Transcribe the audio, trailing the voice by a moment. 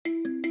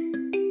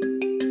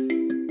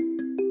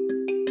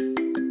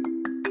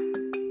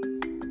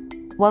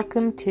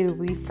Welcome to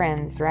We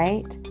Friends,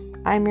 Right?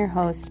 I'm your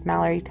host,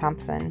 Mallory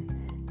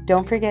Thompson.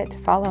 Don't forget to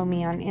follow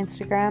me on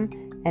Instagram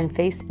and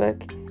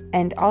Facebook,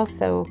 and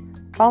also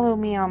follow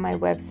me on my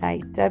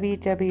website,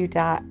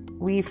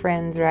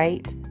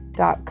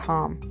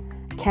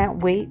 www.wefriendsright.com.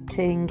 Can't wait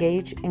to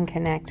engage and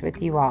connect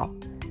with you all.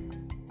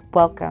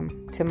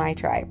 Welcome to my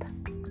tribe.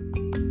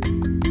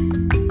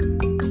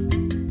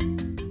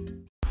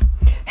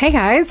 Hey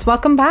guys,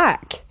 welcome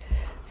back.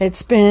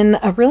 It's been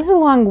a really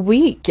long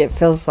week, it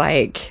feels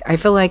like. I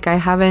feel like I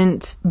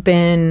haven't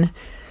been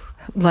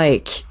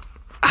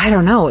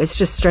it's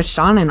just stretched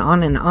on and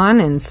on and on.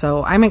 And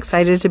so I'm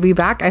excited to be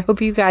back. I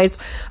hope you guys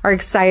are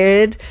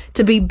excited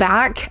to be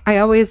back. I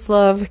always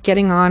love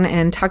getting on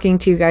and talking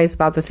to you guys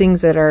about the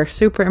things that are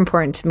super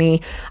important to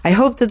me. I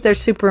hope that they're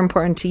super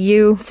important to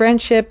you.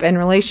 Friendship and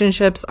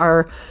relationships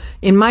are,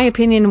 in my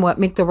opinion, what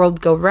make the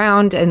world go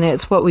round, and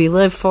it's what we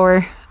live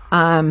for.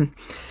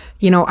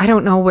 I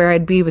don't know where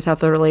I'd be without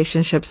the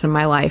relationships in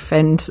my life,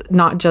 and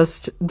not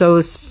just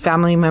those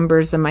family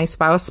members and my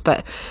spouse,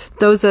 but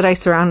those that I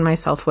surround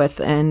myself with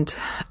and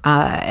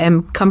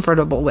am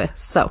comfortable with.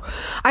 So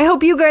I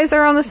hope you guys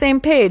are on the same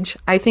page.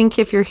 I think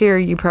if you're here,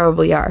 you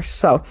probably are.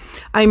 So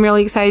I'm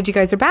really excited you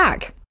guys are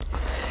back.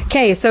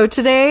 Okay, so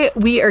today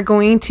we are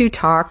going to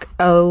talk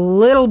a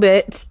little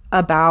bit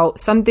about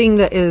something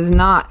that is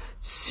not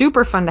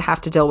super fun to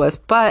have to deal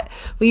with, but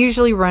we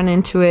usually run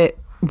into it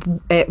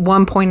at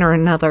one point or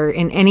another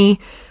in any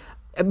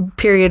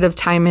period of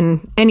time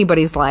in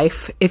anybody's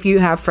life, if you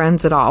have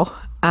friends at all,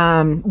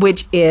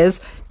 which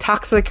is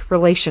toxic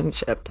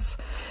relationships.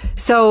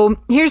 So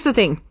here's the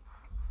thing.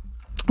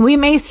 We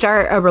may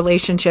start a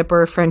relationship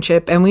or a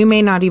friendship, and we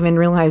may not even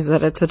realize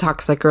that it's a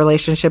toxic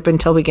relationship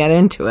until we get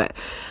into it.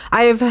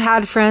 I've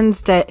had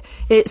friends that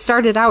it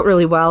started out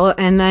really well,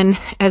 and then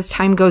as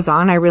time goes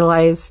on, I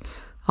realize,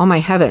 oh my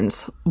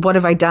heavens, what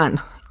have I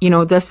done?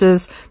 This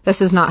is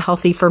not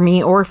healthy for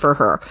me or for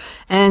her.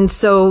 And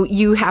so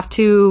you have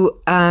to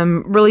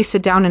really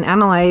sit down and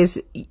analyze,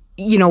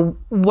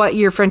 what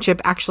your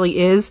friendship actually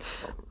is,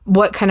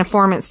 what kind of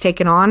form it's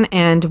taken on,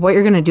 and what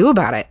you're going to do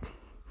about it.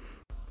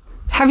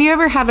 Have you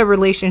ever had a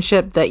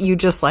relationship that you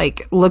just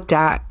looked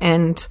at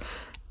and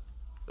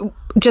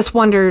just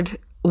wondered,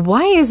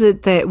 why is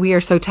it that we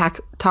are so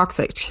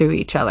toxic to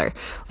each other?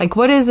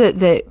 What is it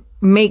that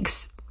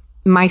makes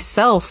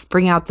myself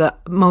bring out the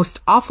most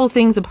awful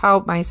things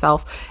about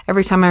myself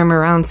every time I'm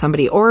around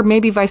somebody? Or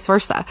maybe vice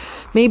versa.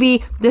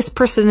 Maybe this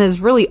person is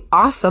really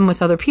awesome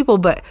with other people,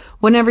 but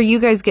whenever you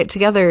guys get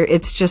together,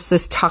 it's just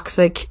this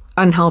toxic,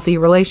 unhealthy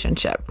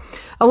relationship.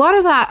 A lot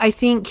of that, I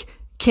think,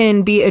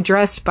 can be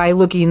addressed by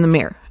looking in the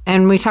mirror.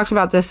 And we talked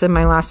about this in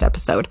my last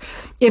episode.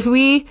 If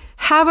we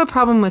have a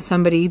problem with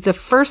somebody, the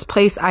first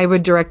place I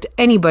would direct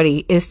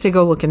anybody is to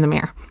go look in the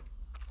mirror.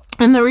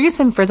 And the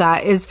reason for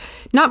that is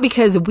not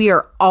because we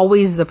are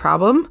always the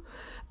problem,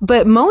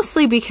 but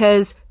mostly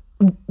because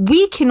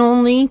we can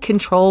only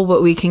control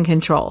what we can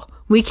control.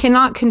 We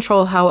cannot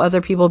control how other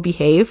people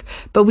behave,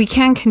 but we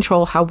can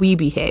control how we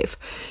behave.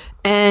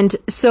 And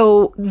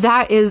so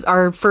that is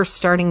our first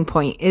starting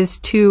point, is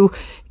to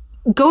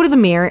go to the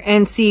mirror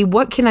and see,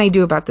 what can I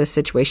do about this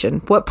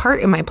situation? What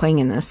part am I playing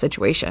in this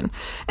situation?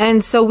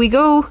 And so we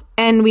go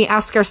and we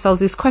ask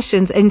ourselves these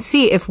questions and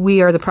see if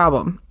we are the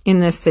problem in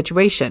this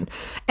situation.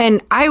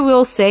 And I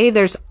will say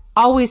there's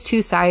always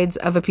two sides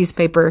of a piece of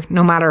paper,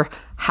 no matter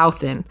how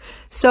thin.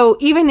 So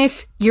even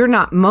if you're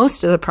not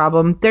most of the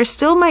problem, there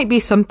still might be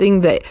something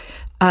that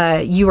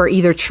you are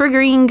either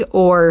triggering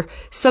or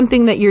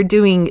something that you're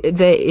doing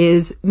that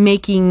is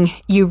making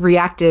you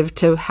reactive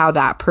to how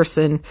that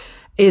person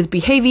is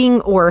behaving,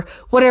 or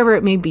whatever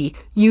it may be.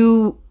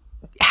 You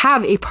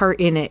have a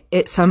part in it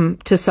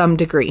to some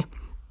degree.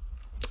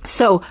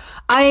 So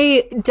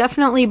I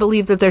definitely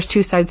believe that there's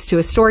two sides to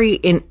a story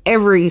in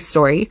every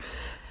story.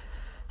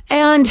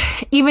 And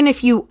even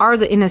if you are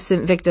the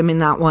innocent victim in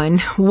that one,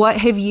 what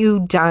have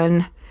you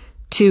done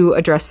to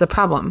address the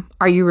problem?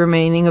 Are you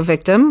remaining a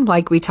victim,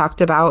 like we talked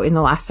about in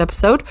the last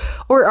episode?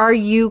 Or are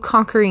you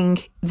conquering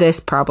this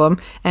problem,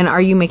 and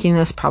are you making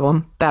this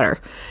problem better?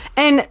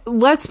 And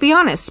let's be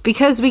honest,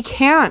 because we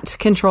can't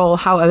control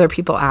how other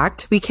people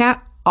act, we can't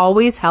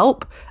always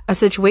help a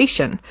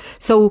situation.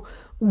 So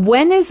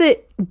when is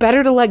it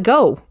better to let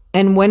go?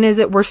 And when is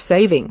it worth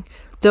saving?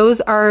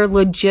 Those are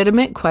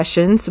legitimate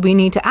questions we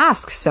need to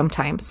ask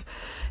sometimes.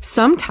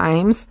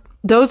 Sometimes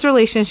those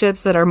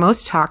relationships that are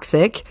most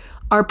toxic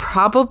are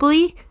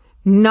probably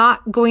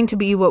not going to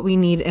be what we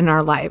need in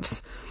our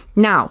lives.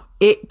 Now,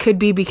 it could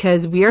be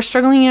because we are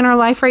struggling in our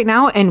life right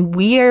now and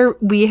we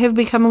have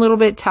become a little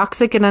bit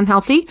toxic and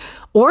unhealthy,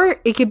 or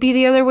it could be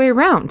the other way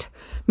around.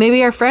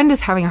 Maybe our friend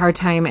is having a hard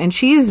time and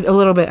she's a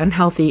little bit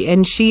unhealthy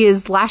and she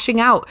is lashing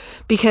out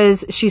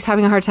because she's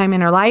having a hard time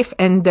in her life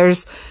and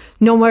there's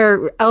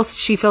nowhere else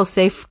she feels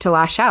safe to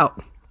lash out.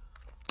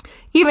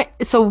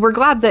 So we're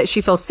glad that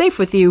she feels safe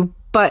with you,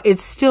 but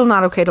it's still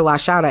not okay to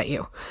lash out at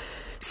you.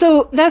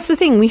 So that's the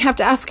thing. We have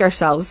to ask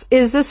ourselves,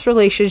 is this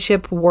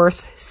relationship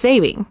worth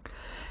saving?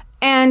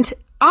 And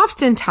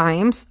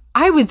oftentimes,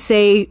 I would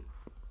say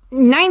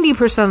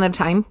 90% of the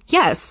time,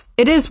 yes,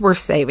 it is worth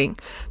saving.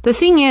 The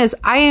thing is,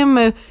 I am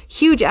a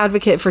huge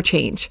advocate for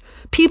change.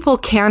 People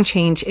can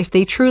change if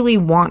they truly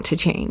want to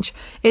change.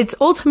 It's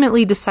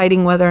ultimately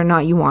deciding whether or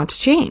not you want to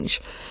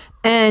change.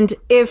 And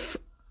if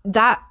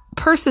that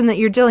person that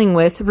you're dealing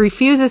with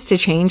refuses to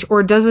change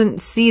or doesn't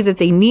see that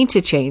they need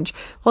to change,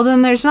 well,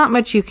 then there's not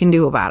much you can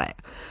do about it.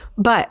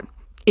 But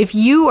if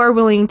you are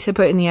willing to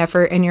put in the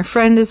effort and your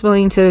friend is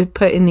willing to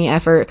put in the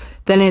effort,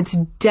 then it's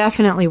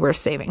definitely worth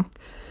saving.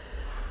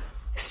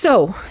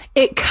 So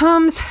it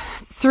comes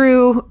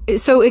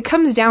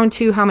down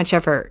to how much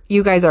effort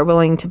you guys are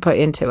willing to put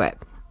into it.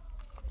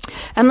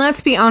 And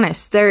let's be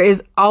honest, there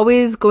is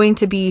always going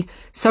to be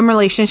some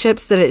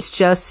relationships that it's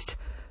just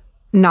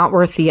not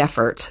worth the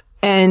effort.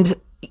 And,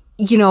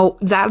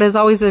 that is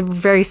always a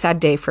very sad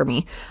day for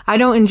me. I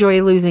don't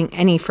enjoy losing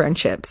any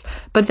friendships,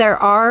 but there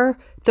are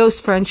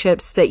those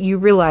friendships that you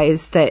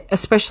realize that,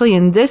 especially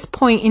in this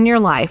point in your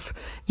life,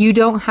 you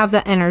don't have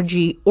the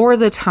energy or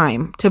the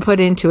time to put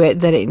into it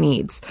that it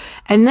needs.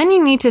 And then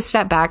you need to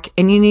step back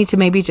and you need to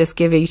maybe just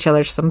give each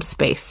other some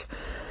space.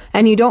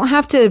 And you don't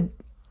have to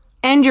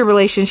end your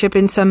relationship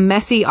in some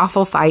messy,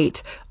 awful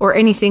fight or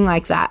anything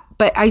like that.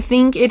 But I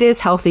think it is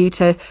healthy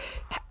to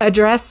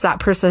address that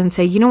person and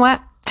say, you know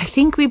what? I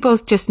think we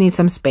both just need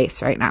some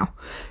space right now.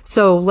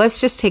 So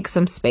let's just take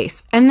some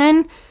space. And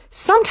then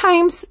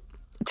sometimes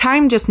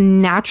time just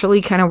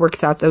naturally kind of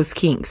works out those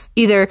kinks.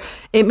 Either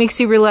it makes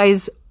you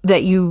realize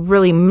that you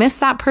really miss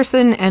that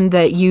person and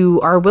that you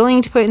are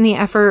willing to put in the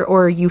effort,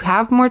 or you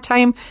have more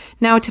time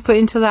now to put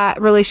into that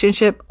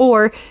relationship,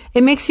 or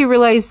it makes you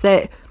realize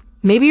that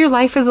maybe your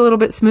life is a little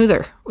bit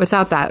smoother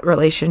without that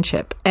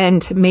relationship.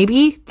 And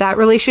maybe that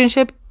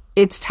relationship,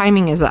 its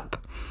timing is up.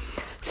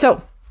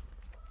 So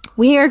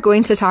we are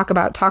going to talk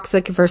about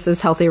toxic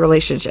versus healthy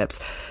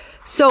relationships.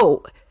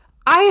 So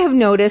I have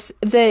noticed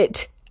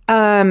that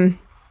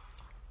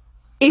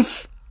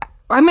if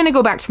I'm going to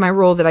go back to my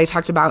rule that I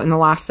talked about in the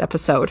last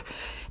episode,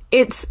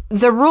 it's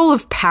the rule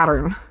of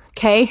pattern.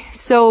 Okay.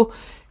 So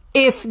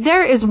if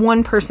there is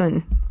one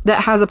person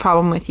that has a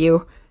problem with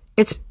you,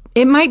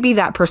 it might be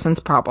that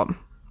person's problem.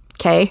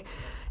 Okay.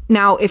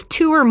 Now, if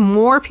 2 or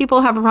more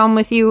people have a problem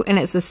with you and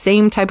it's the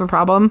same type of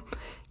problem,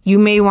 you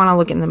may want to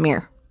look in the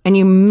mirror and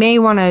you may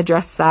want to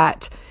address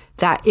that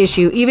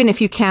issue, even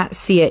if you can't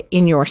see it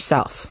in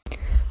yourself.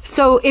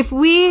 So if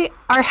we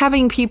are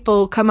having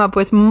people come up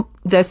with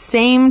the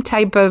same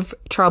type of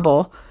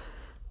trouble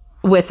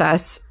with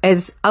us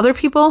as other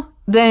people,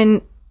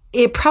 then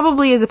it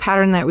probably is a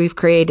pattern that we've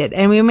created.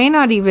 And we may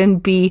not even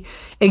be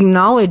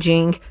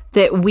acknowledging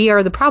that we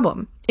are the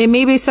problem. It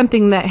may be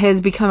something that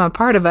has become a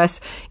part of us,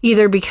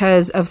 either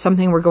because of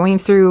something we're going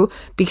through,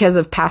 because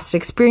of past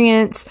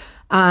experience,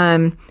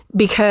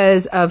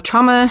 because of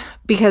trauma,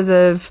 because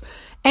of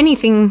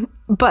anything.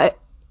 But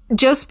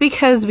just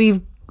because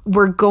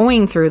we're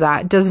going through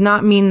that does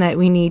not mean that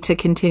we need to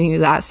continue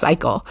that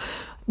cycle.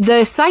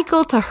 The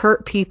cycle to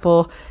hurt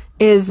people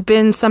has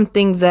been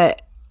something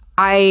that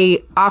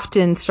I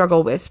often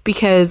struggle with,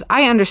 because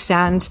I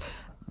understand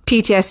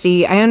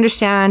PTSD, I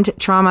understand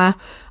trauma,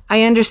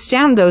 I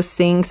understand those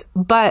things,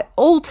 but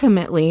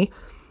ultimately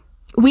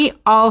we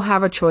all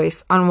have a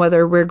choice on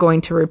whether we're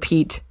going to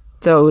repeat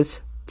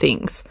those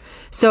things.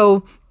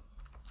 So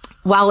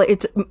while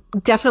it's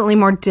definitely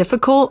more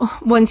difficult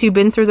once you've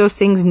been through those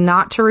things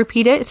not to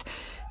repeat it,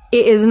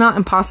 it is not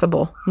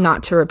impossible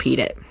not to repeat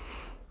it.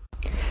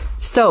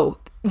 So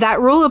that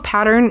rule of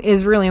pattern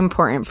is really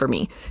important for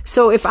me.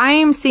 So if I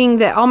am seeing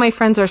that all my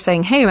friends are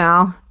saying, hey,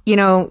 Mal,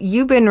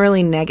 you've been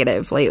really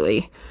negative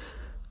lately.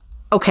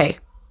 Okay,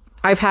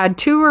 I've had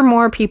 2 or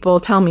more people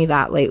tell me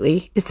that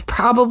lately. It's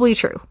probably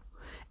true.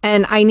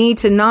 And I need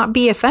to not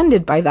be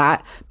offended by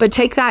that, but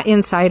take that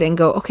inside and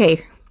go,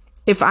 okay,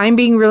 if I'm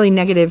being really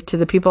negative to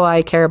the people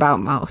I care about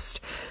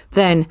most,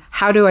 then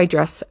how do I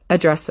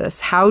address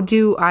this? How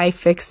do I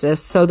fix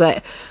this so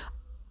that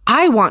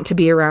I want to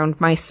be around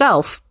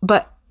myself,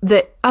 but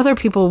that other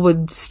people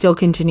would still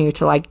continue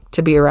to like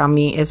to be around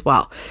me as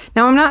well?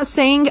 Now, I'm not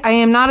saying I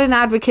am not an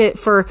advocate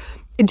for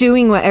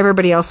doing what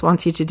everybody else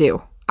wants you to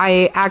do.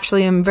 I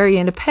actually am very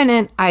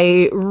independent.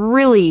 I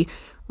really,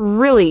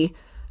 really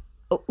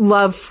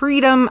love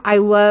freedom.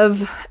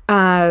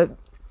 I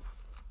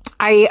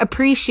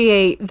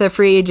appreciate the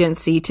free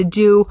agency to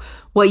do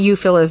what you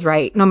feel is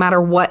right, no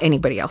matter what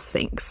anybody else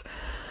thinks.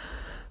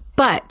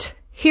 But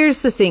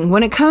here's the thing.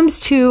 When it comes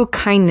to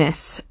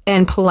kindness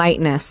and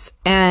politeness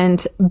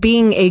and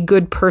being a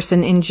good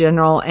person in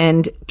general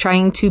and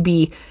trying to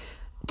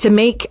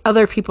make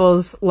other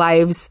people's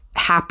lives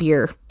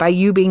happier by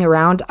you being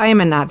around, I am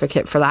an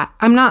advocate for that.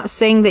 I'm not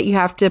saying that you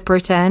have to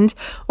pretend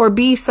or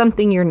be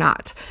something you're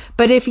not.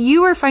 But if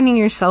you are finding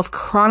yourself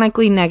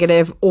chronically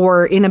negative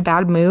or in a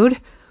bad mood,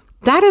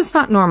 that is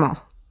not normal.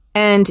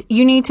 And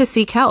you need to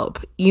seek help.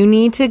 You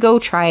need to go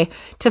try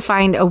to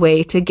find a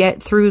way to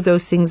get through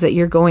those things that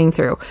you're going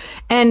through.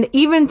 And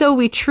even though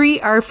we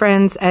treat our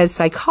friends as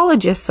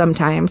psychologists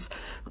sometimes,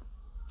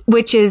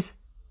 which is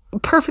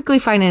perfectly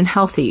fine and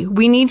healthy,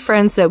 we need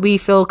friends that we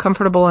feel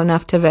comfortable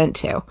enough to vent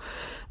to.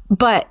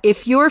 But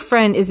if your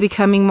friend is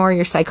becoming more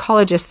your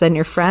psychologist than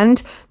your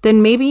friend,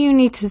 then maybe you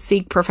need to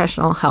seek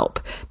professional help,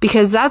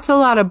 because that's a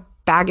lot of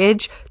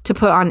baggage to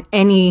put on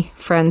any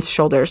friend's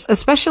shoulders,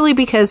 especially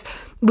because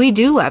we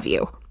do love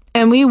you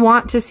and we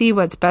want to see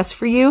what's best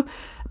for you.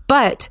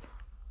 But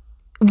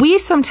we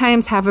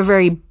sometimes have a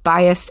very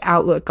biased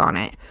outlook on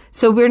it.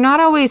 So we're not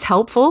always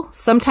helpful.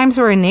 Sometimes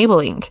we're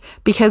enabling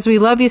because we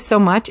love you so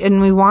much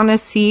and we want to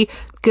see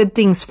good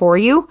things for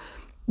you,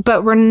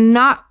 but we're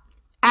not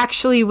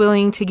actually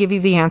willing to give you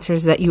the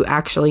answers that you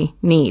actually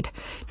need.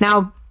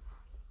 Now,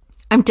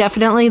 I'm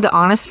definitely the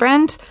honest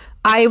friend.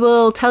 I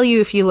will tell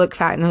you if you look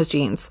fat in those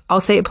jeans. I'll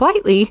say it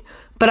politely,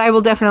 but I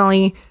will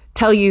definitely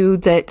tell you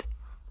that,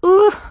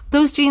 ooh,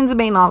 those jeans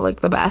may not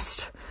look the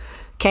best.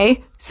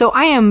 Okay? So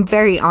I am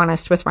very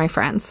honest with my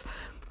friends.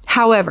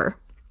 However,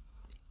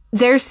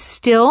 there's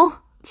still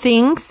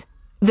things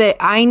that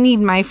I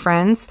need my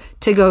friends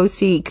to go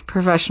seek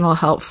professional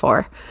help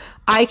for.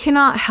 I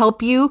cannot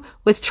help you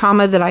with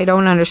trauma that I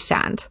don't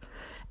understand.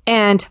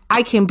 And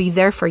I can be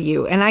there for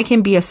you and I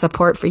can be a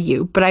support for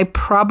you, but I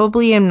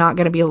probably am not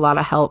going to be a lot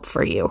of help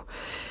for you.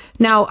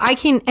 Now I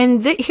can,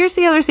 and here's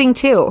the other thing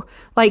too.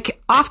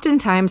 Like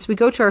oftentimes we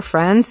go to our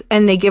friends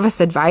and they give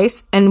us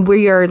advice and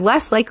we are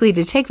less likely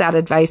to take that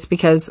advice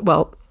because,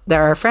 well,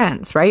 they're our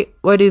friends, right?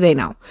 What do they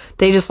know?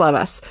 They just love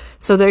us.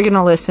 So they're going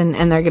to listen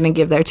and they're going to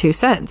give their 2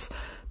 cents.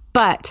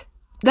 But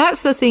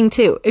that's the thing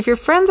too. If your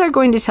friends are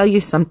going to tell you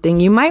something,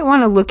 you might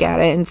want to look at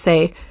it and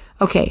say,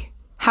 okay,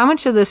 how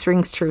much of this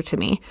rings true to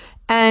me?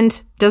 And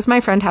does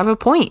my friend have a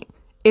point?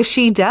 If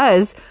she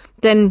does,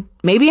 then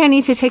maybe I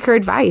need to take her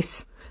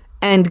advice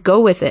and go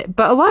with it.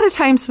 But a lot of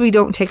times we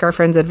don't take our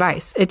friends'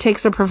 advice. It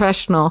takes a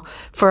professional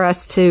for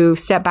us to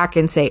step back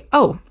and say,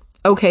 oh,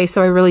 okay,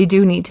 so I really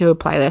do need to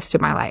apply this to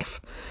my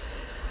life.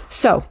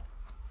 So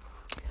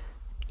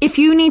if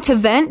you need to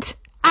vent,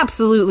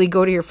 absolutely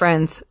go to your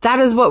friends. That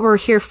is what we're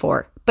here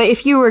for. But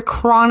if you were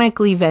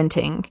chronically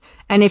venting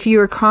and if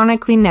you are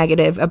chronically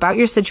negative about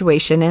your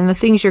situation and the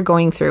things you're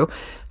going through,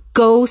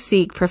 go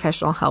seek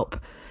professional help.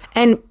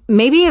 And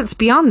maybe it's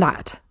beyond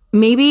that.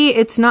 Maybe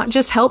it's not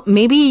just help.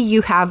 Maybe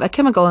you have a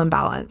chemical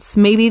imbalance.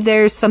 Maybe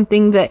there's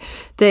something that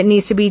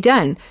needs to be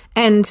done.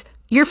 And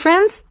your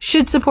friends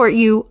should support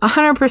you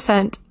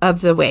 100%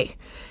 of the way.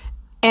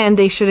 And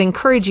they should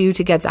encourage you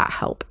to get that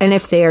help. And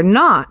if they are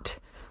not,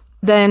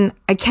 then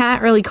I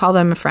can't really call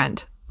them a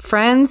friend.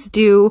 Friends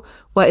do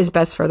what is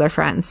best for their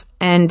friends.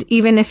 And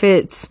even if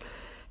it's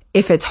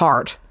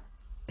hard.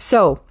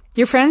 So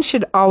your friends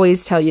should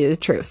always tell you the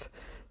truth.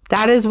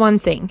 That is one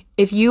thing.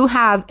 If you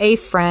have a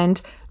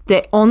friend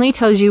that only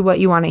tells you what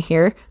you want to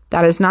hear,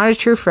 that is not a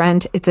true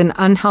friend. It's an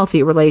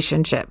unhealthy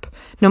relationship,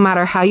 no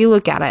matter how you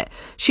look at it.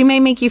 She may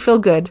make you feel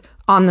good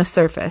on the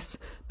surface,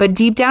 but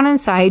deep down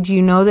inside,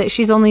 you know that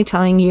she's only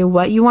telling you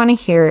what you want to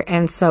hear.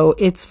 And so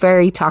it's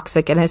very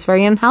toxic and it's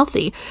very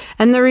unhealthy.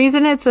 And the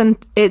reason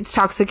it's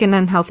toxic and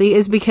unhealthy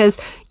is because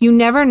you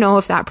never know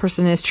if that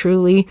person is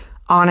truly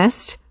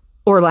honest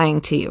or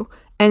lying to you.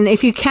 And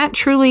if you can't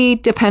truly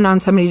depend on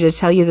somebody to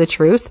tell you the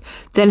truth,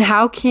 then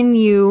how can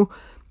you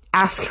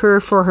ask her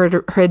for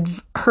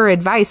her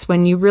advice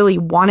when you really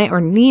want it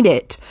or need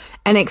it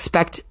and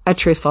expect a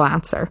truthful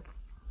answer?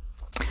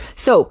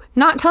 So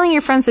not telling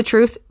your friends the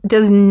truth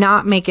does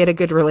not make it a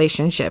good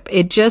relationship.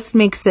 It just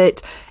makes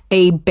it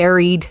a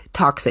buried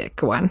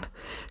toxic one.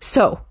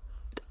 So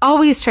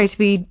always try to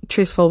be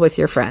truthful with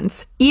your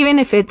friends. Even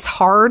if it's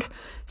hard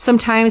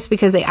sometimes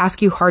because they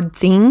ask you hard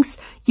things,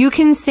 you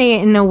can say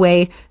it in a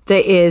way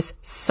that is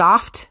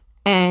soft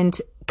and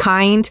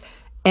kind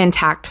and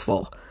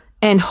tactful.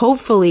 And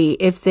hopefully,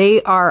 if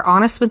they are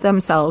honest with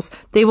themselves,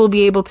 they will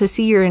be able to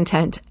see your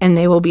intent and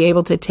they will be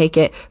able to take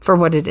it for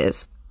what it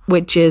is,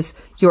 which is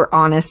your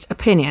honest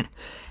opinion.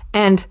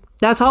 And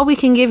that's all we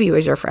can give you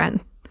as your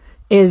friend,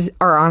 is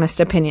our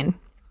honest opinion.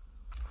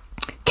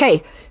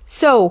 Okay,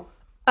 so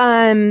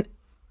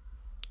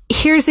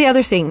here's the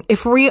other thing.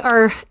 If we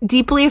are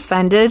deeply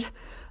offended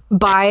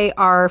by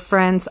our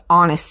friend's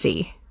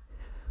honesty,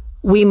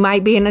 we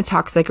might be in a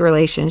toxic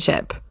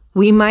relationship.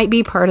 We might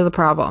be part of the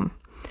problem.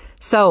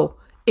 So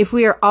if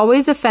we are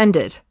always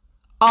offended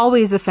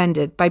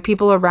by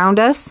people around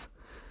us,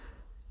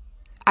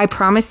 I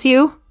promise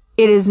you,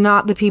 it is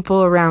not the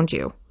people around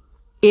you.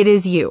 It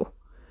is you.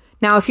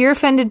 Now, if you're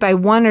offended by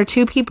 1 or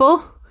 2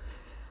 people,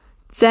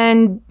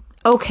 then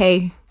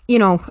okay,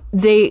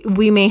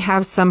 we may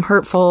have some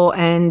hurtful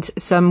and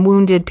some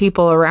wounded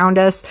people around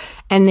us,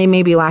 and they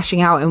may be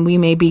lashing out and we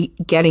may be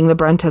getting the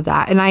brunt of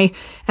that. And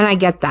I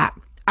get that.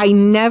 I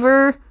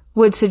never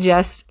would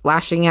suggest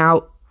lashing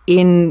out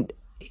in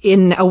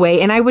a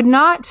way, and I would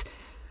not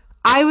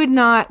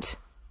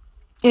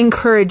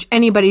encourage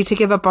anybody to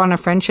give up on a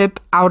friendship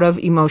out of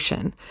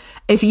emotion.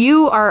 If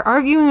you are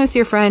arguing with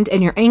your friend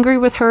and you're angry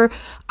with her,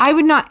 I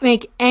would not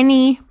make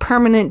any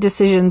permanent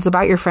decisions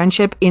about your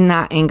friendship in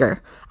that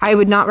anger. I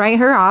would not write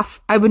her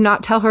off. I would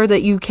not tell her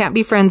that you can't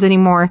be friends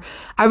anymore.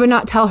 I would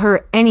not tell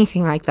her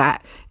anything like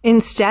that.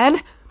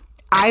 Instead,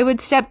 I would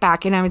step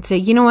back and I would say,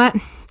 you know what?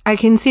 I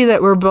can see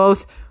that we're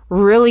both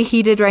really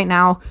heated right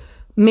now,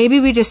 maybe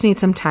we just need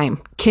some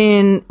time.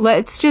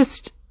 Let's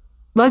just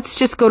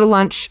go to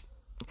lunch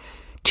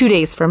 2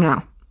 days from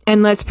now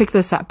and let's pick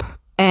this up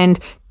and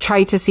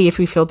try to see if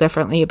we feel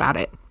differently about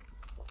it.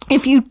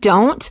 If you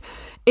don't,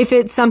 if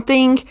it's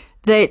something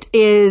that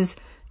is,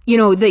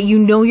 that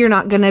you're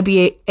not going to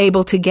be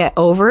able to get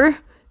over,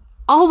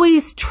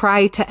 always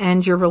try to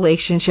end your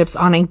relationships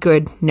on a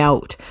good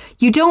note.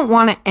 You don't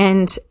want to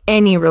end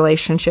any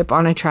relationship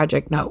on a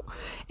tragic note.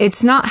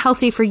 It's not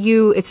healthy for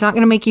you. It's not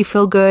going to make you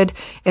feel good.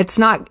 It's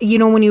not,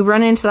 when you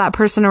run into that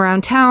person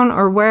around town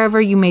or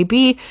wherever you may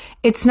be,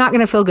 it's not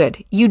going to feel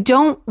good. You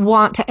don't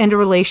want to end a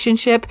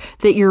relationship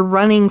that you're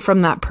running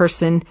from that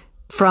person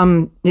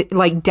from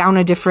like down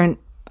a different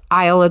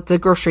aisle at the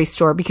grocery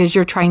store because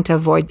you're trying to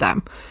avoid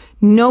them.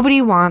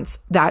 Nobody wants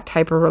that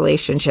type of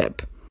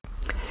relationship.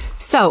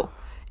 So,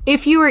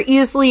 if you are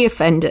easily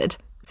offended,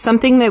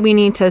 something that we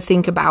need to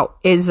think about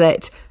is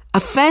that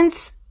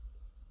offense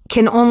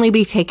can only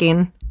be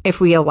taken if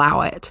we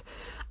allow it.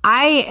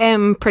 I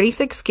am pretty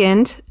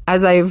thick-skinned,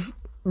 as I've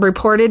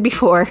reported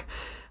before,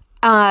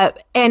 and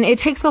it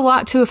takes a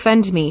lot to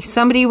offend me.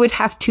 Somebody would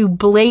have to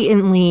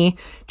blatantly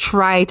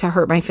try to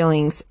hurt my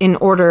feelings in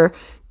order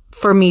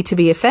for me to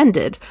be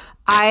offended.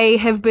 I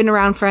have been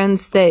around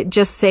friends that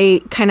just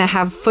kind of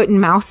have foot and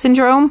mouth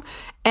syndrome,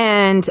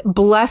 and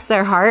bless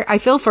their heart, I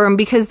feel for them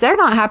because they're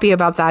not happy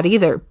about that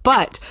either.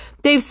 But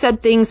they've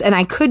said things and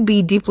I could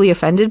be deeply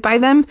offended by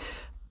them,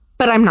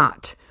 but I'm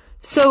not.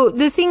 So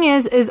the thing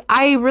is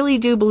I really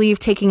do believe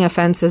taking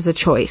offense is a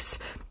choice.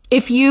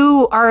 If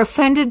you are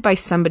offended by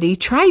somebody,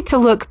 try to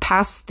look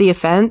past the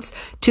offense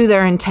to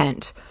their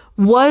intent.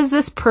 Was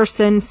this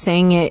person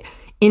saying it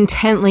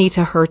intently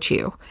to hurt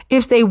you?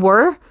 If they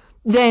were,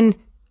 then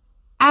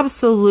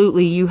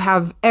absolutely you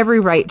have every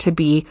right to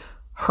be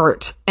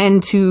hurt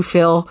and to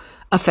feel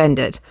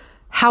offended.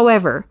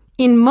 However,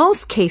 in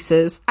most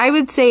cases, I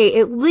would say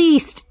at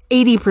least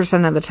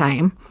 80% of the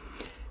time,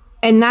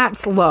 and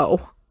that's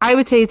low. I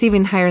would say it's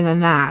even higher than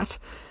that.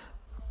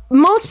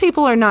 Most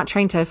people are not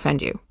trying to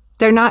offend you.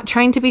 They're not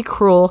trying to be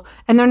cruel,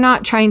 and they're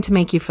not trying to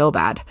make you feel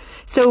bad.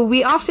 So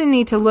we often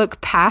need to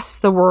look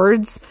past the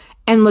words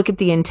and look at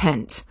the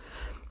intent.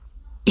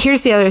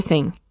 Here's the other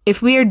thing.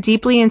 If we are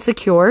deeply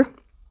insecure,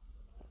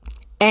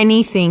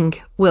 anything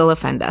will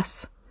offend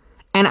us.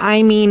 And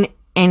I mean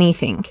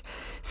anything.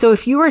 So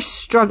if you are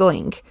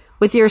struggling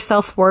with your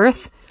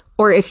self-worth,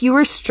 or if you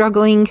are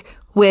struggling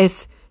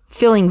with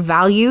feeling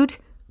valued,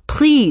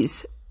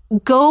 please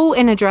go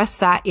and address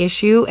that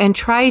issue and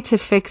try to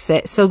fix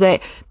it so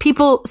that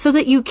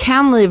you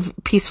can live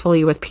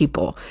peacefully with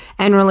people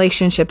and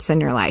relationships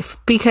in your life.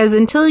 Because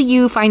until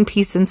you find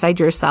peace inside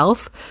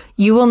yourself,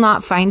 you will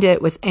not find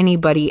it with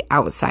anybody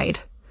outside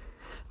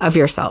of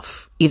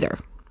yourself either.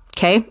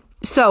 Okay?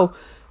 So,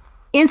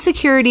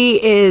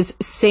 insecurity is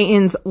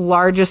Satan's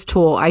largest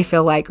tool, I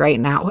feel like, right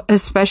now,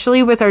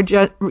 especially with our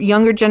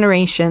younger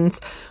generations.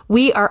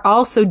 We are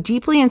all so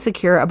deeply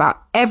insecure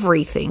about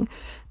everything,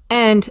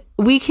 and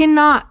we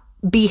cannot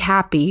be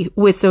happy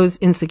with those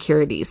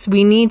insecurities.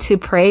 We need to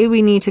pray,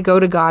 we need to go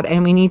to God,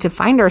 and we need to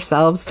find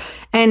ourselves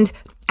and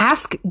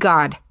ask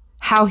God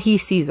how He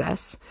sees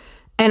us.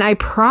 And I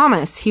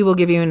promise He will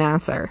give you an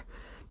answer.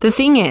 The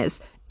thing is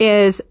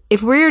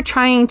if we're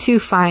trying to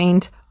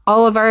find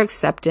all of our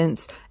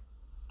acceptance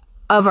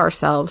of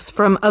ourselves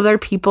from other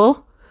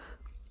people,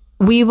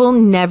 we will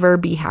never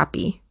be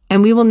happy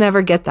and we will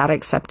never get that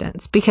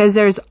acceptance because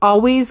there's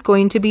always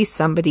going to be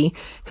somebody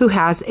who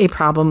has a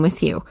problem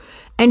with you.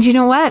 And you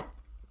know what?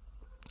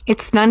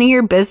 It's none of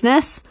your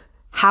business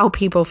how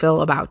people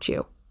feel about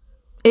you.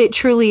 It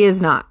truly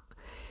is not.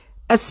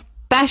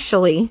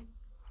 Especially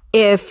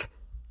if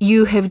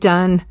you have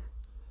done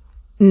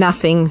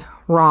nothing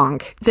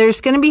wrong. There's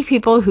going to be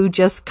people who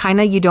just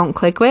you don't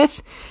click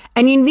with,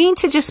 and you need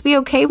to just be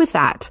okay with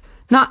that.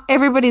 Not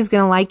everybody's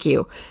going to like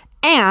you.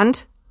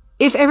 And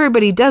if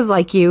everybody does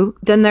like you,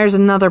 then there's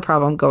another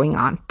problem going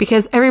on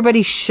because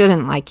everybody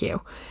shouldn't like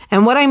you.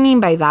 And what I mean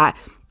by that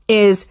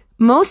is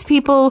most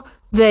people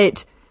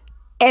that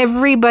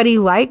everybody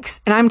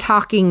likes, and I'm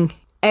talking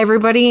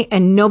everybody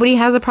and nobody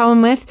has a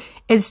problem with,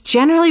 is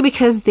generally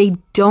because they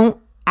don't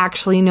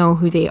actually know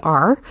who they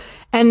are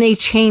and they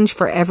change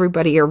for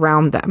everybody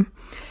around them.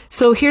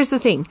 So here's the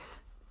thing.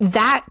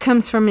 That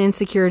comes from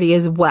insecurity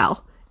as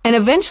well. And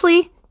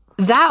eventually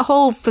that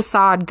whole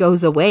facade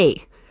goes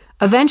away.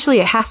 Eventually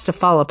it has to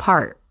fall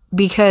apart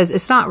because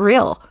it's not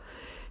real.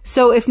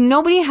 So if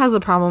nobody has a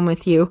problem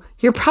with you,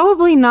 you're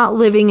probably not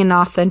living an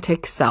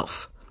authentic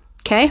self.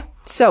 Okay?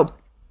 So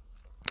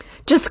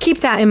just keep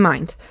that in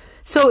mind.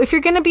 So if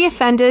you're going to be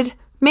offended,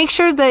 make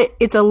sure that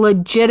it's a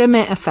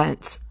legitimate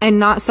offense and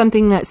not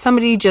something that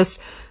somebody just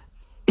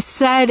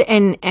said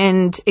and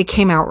it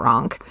came out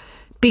wrong.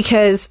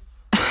 Because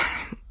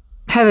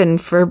heaven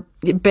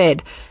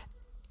forbid,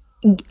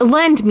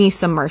 lend me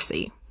some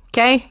mercy.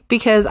 Okay?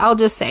 Because I'll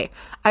just say,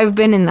 I've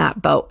been in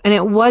that boat. And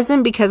it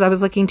wasn't because I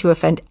was looking to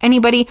offend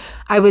anybody.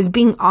 I was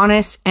being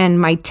honest and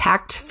my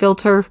tact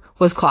filter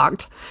was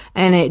clogged.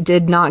 And it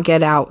did not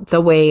get out the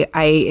way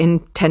I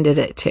intended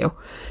it to.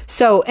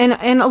 So,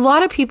 and a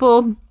lot of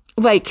people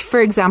like, for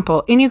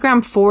example,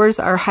 Enneagram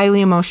 4s are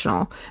highly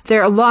emotional.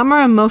 They're a lot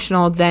more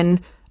emotional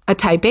than a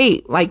type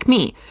 8 like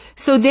me.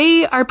 So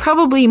they are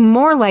probably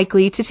more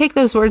likely to take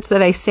those words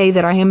that I say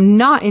that I am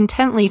not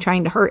intently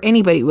trying to hurt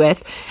anybody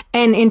with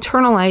and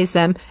internalize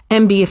them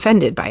and be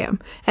offended by them.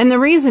 And the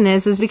reason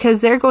is because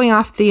they're going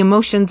off the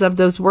emotions of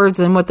those words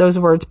and what those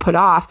words put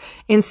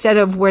off instead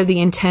of where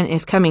the intent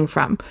is coming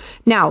from.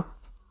 Now,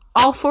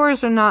 all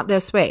 4s are not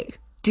this way.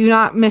 Do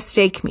not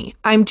mistake me.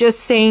 I'm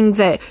just saying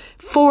that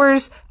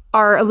 4s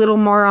are a little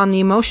more on the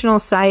emotional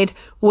side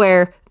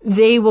where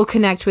they will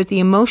connect with the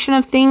emotion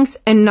of things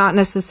and not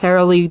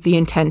necessarily the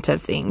intent of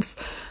things.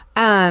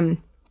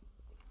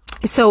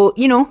 So,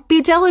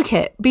 be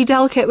delicate. Be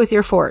delicate with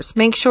your 4s.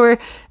 Make sure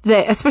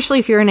that, especially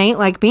if you're an 8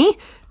 like me,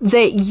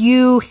 that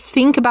you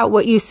think about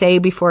what you say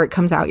before it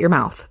comes out your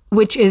mouth,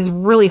 which is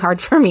really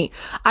hard for me.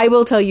 I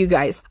will tell you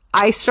guys,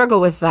 I struggle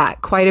with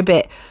that quite a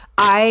bit.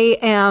 I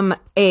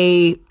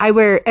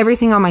wear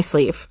everything on my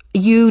sleeve.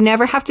 You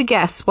never have to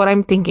guess what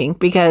I'm thinking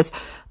because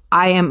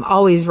I am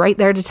always right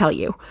there to tell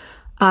you.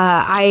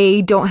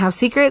 I don't have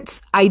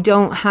secrets. I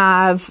don't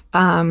have,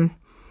 I'm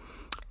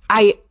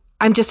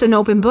just an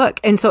open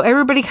book. And so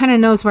everybody kind of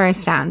knows where I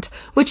stand,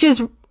 which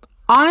is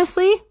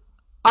honestly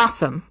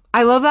awesome.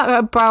 I love that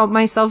about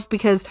myself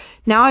because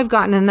now I've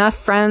gotten enough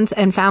friends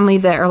and family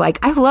that are like,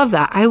 I love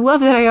that. I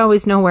love that I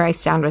always know where I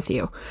stand with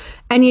you.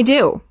 And you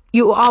do.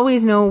 You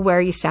always know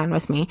where you stand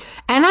with me.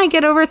 And I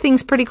get over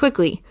things pretty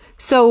quickly.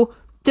 So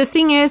the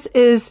thing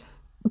is,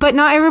 but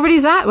not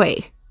everybody's that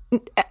way.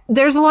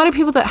 There's a lot of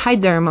people that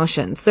hide their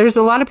emotions. There's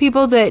a lot of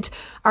people that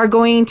are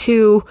going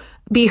to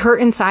be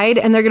hurt inside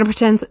and they're going to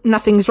pretend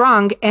nothing's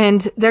wrong. And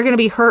they're going to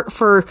be hurt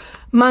for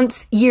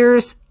months,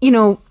 years,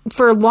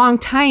 for a long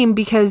time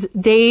because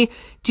they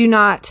do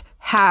not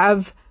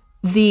have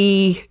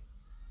the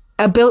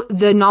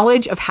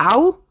knowledge of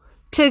how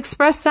to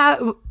express that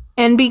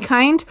and be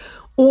kind,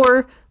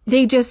 or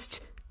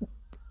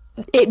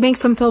it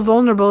makes them feel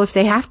vulnerable if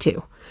they have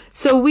to.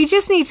 So we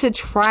just need to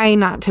try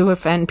not to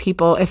offend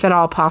people if at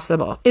all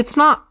possible. It's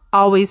not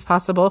always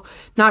possible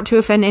not to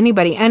offend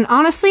anybody. And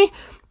honestly,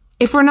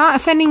 if we're not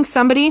offending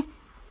somebody,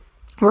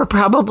 we're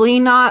probably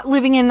not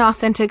living an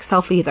authentic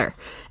self either.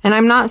 And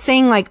I'm not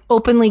saying like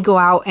openly go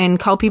out and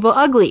call people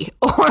ugly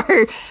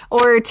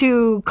or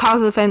to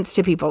cause offense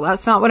to people.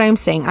 That's not what I'm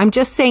saying. I'm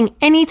just saying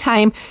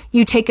anytime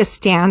you take a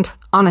stand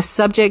on a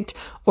subject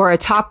or a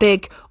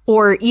topic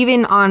or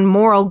even on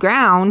moral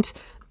ground,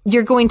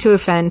 you're going to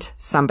offend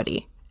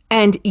somebody.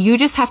 And you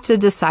just have to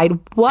decide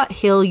what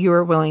hill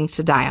you're willing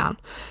to die on.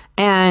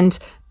 And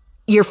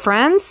your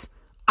friends,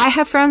 I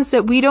have friends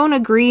that we don't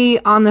agree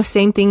on the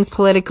same things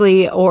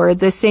politically or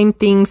the same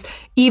things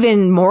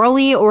even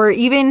morally or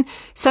even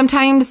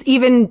sometimes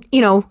even,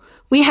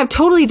 we have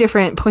totally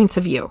different points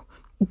of view,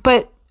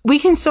 but we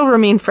can still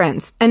remain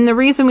friends. And the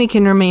reason we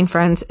can remain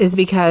friends is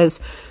because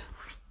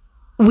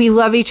we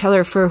love each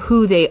other for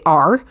who they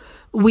are.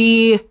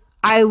 If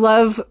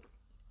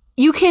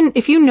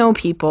you know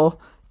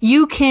people,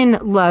 you can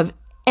love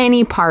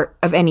any part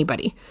of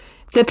anybody.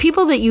 The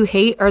people that you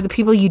hate are the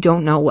people you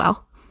don't know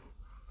well.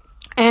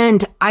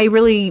 And I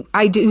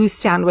do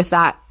stand with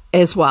that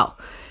as well.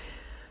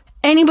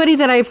 Anybody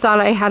that I've thought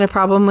I had a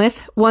problem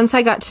with, once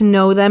I got to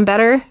know them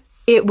better,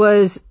 it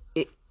was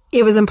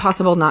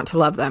impossible not to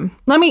love them.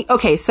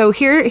 So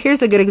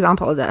here's a good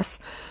example of this.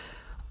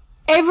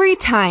 Every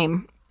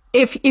time,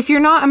 if you're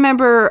not a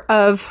member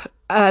of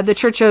the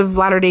Church of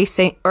Latter-day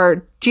Saints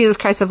or Jesus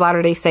Christ of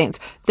Latter-day Saints,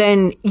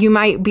 then you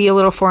might be a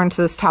little foreign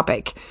to this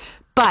topic.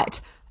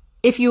 But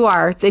if you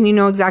are, then you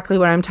know exactly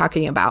what I'm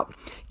talking about.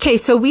 Okay,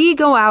 so we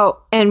go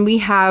out and we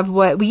have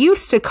what we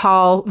used to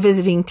call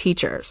visiting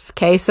teachers.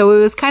 Okay, so it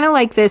was kind of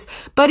like this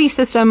buddy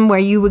system where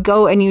you would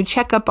go and you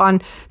check up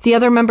on the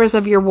other members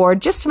of your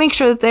ward just to make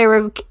sure that they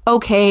were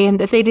okay and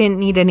that they didn't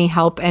need any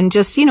help and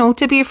just,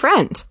 to be a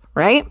friend,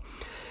 right?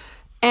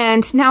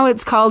 And now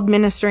it's called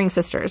Ministering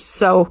Sisters.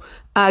 So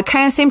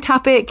kind of same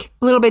topic,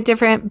 a little bit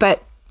different,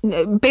 but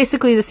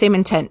basically the same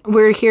intent.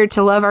 We're here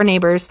to love our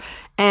neighbors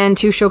and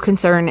to show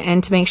concern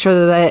and to make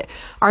sure that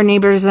our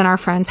neighbors and our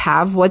friends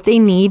have what they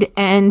need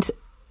and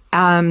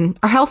are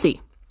healthy.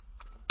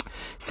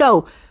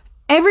 So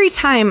every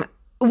time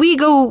we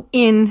go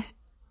in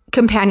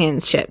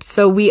companionships,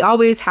 so we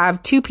always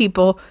have 2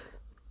 people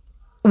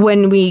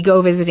when we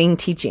go visiting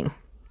teaching.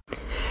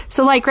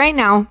 So like right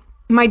now,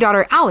 my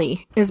daughter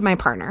Allie is my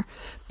partner.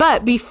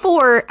 But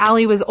before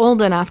Allie was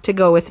old enough to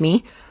go with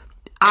me,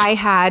 I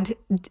had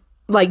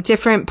like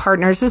different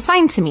partners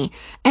assigned to me.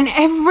 And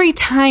every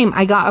time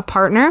I got a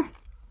partner,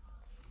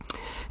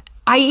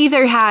 I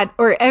either had,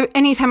 or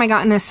anytime I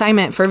got an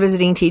assignment for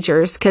visiting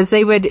teachers, because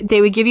they would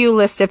give you a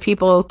list of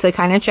people to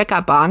kind of check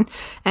up on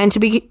and to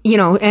be,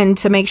 and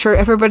to make sure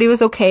everybody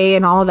was okay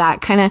and all of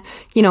that kind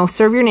of,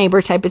 serve your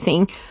neighbor type of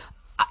thing.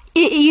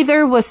 It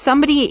either was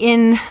somebody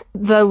in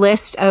the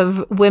list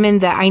of women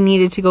that I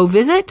needed to go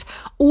visit,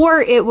 or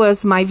it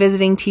was my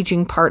visiting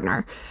teaching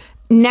partner.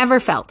 Never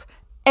felt.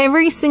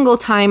 Every single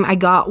time I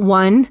got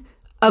one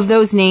of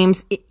those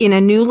names in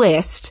a new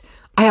list,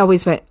 I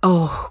always went,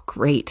 oh,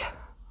 great.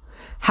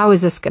 how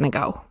is this going to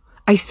go?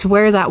 I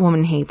swear that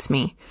woman hates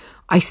me.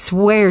 I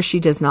swear she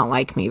does not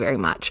like me very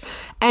much.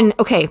 And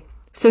okay,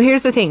 so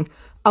here's the thing.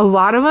 A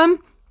lot of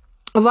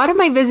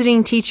my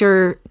visiting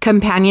teacher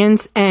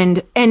companions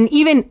and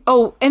even,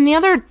 and the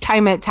other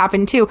time it's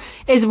happened too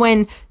is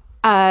when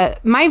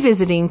my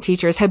visiting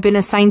teachers have been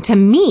assigned to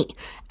me,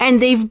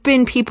 and they've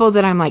been people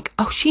that I'm like,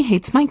 oh, she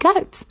hates my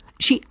guts.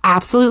 She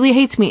absolutely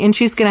hates me, and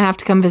she's going to have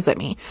to come visit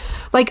me.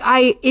 Like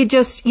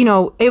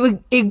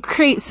it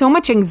create so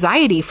much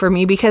anxiety for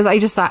me, because I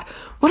just thought,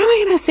 what am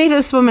I going to say to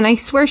this woman? I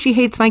swear she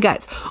hates my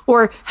guts.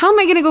 Or how am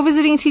I going to go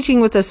visiting teaching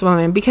with this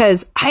woman?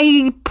 Because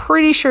I'm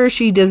pretty sure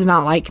she does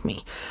not like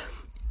me.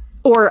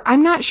 Or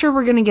I'm not sure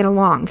we're going to get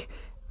along.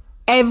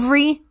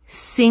 Every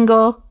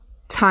single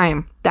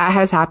time that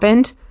has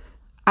happened,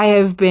 I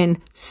have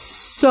been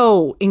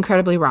so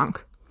incredibly wrong.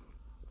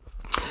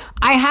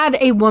 I had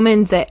a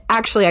woman that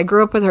actually I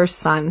grew up with her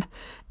son.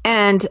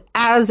 And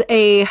as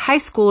a high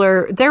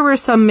schooler, there were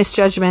some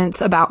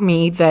misjudgments about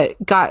me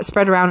that got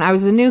spread around. I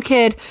was a new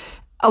kid.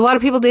 A lot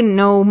of people didn't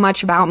know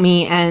much about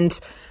me, and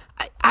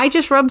I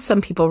just rubbed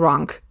some people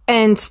wrong.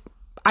 And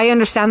I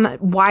understand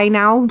that why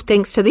now,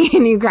 thanks to the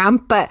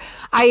Enneagram. But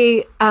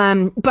I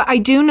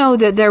do know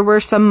that there were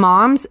some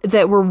moms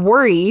that were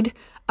worried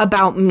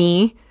about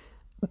me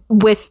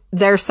with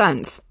their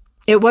sons.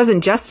 It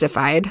wasn't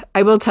justified.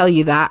 I will tell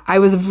you that. I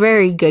was a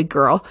very good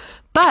girl,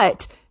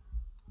 but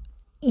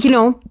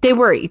they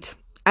worried.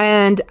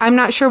 And I'm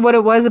not sure what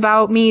it was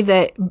about me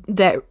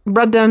that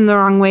rubbed them the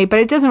wrong way, but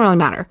it doesn't really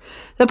matter.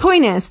 The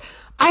point is,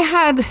 I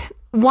had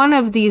one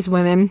of these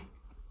women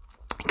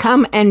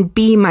come and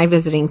be my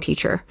visiting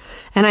teacher.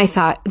 And I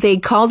thought, they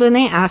called and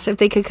they asked if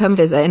they could come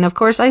visit. And of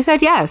course I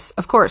said, yes,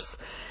 of course.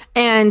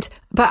 But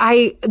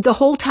the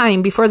whole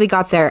time before they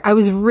got there, I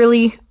was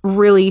really,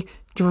 really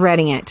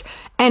dreading it.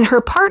 And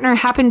her partner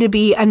happened to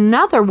be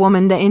another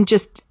woman that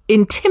just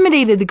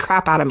intimidated the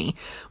crap out of me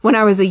when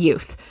I was a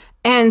youth.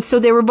 And so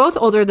they were both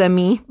older than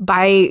me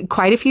by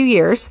quite a few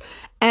years.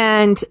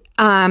 And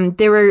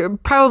they were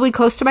probably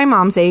close to my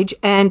mom's age.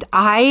 And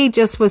I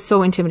just was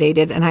so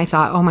intimidated. And I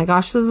thought, oh my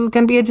gosh, this is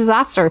going to be a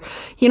disaster.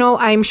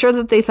 I'm sure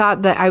that they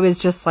thought that I was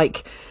just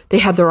like, they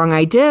had the wrong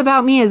idea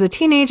about me as a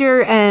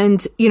teenager.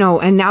 And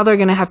now they're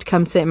going to have to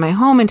come sit in my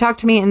home and talk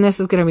to me. And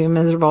this is going to be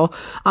miserable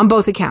on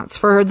both accounts,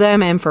 for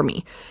them and for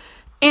me.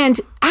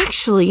 And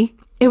actually,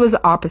 it was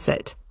the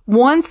opposite.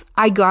 Once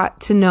I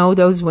got to know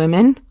those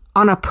women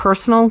on a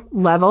personal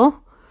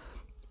level,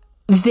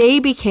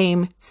 they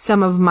became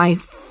some of my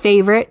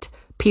favorite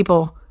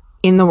people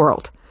in the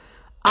world.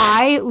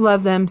 I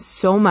love them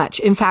so much.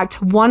 In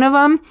fact, one of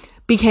them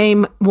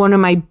became one of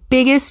my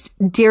biggest,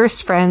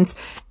 dearest friends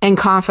and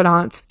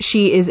confidants.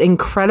 She is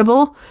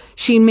incredible.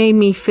 She made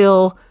me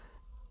feel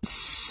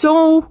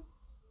so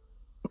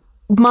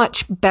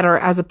much better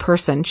as a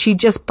person. She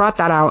just brought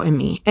that out in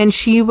me. And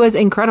she was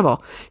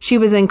incredible. She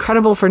was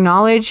incredible for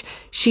knowledge.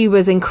 She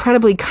was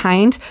incredibly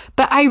kind.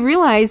 But I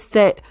realized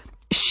that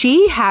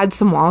she had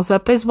some walls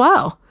up as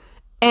well.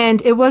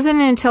 And it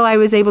wasn't until I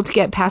was able to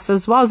get past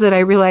those walls that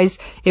I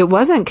realized it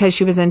wasn't because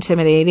she was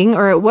intimidating,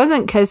 or it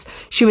wasn't because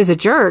she was a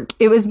jerk.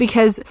 It was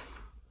because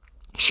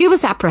she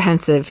was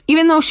apprehensive.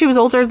 Even though she was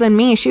older than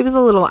me, she was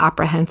a little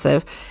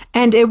apprehensive.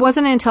 And it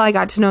wasn't until I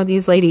got to know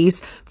these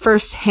ladies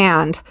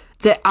firsthand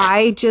that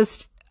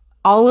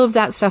all of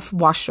that stuff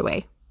washed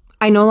away.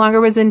 I no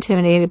longer was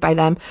intimidated by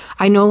them.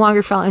 I no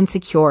longer felt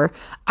insecure.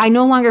 I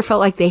no longer felt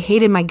like they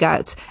hated my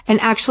guts. And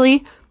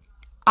actually,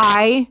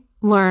 I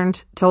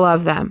learned to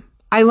love them.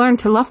 I learned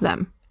to love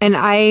them. And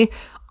I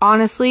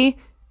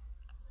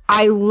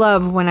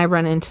love when I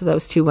run into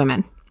those two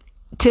women.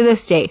 To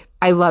this day,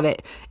 I love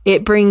it.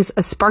 It brings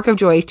a spark of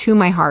joy to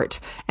my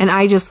heart. And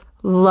I just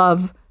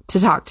love to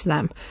talk to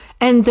them.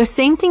 And the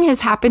same thing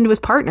has happened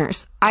with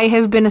partners. I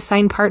have been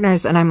assigned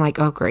partners, and I'm like,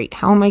 oh, great.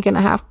 How am I going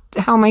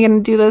to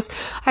do this?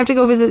 I have to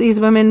go visit these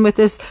women with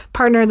this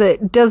partner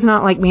that does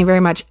not like me very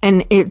much.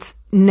 And it's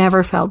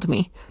never failed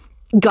me.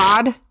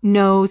 God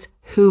knows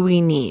who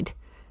we need.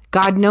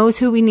 God knows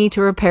who we need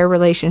to repair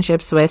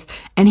relationships with,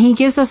 and he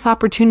gives us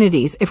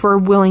opportunities if we're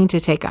willing to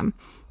take them.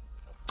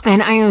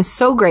 And I am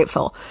so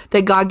grateful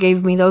that God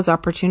gave me those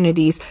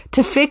opportunities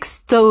to fix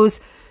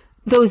those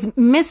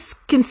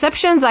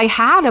misconceptions I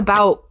had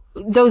about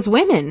those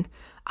women.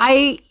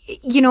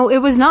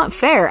 It was not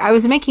fair. I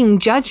was making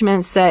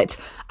judgments that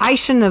I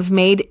shouldn't have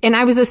made, and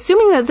I was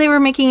assuming that they were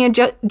making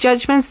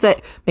judgments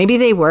that maybe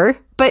they were,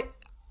 but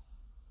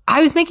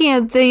I was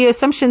making the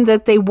assumption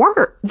that they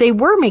were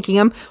making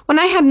them when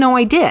I had no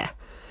idea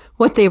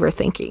what they were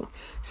thinking.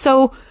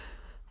 So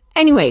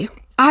anyway,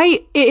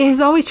 it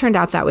has always turned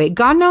out that way.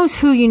 God knows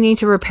who you need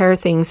to repair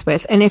things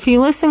with. And if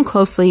you listen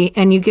closely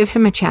and you give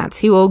him a chance,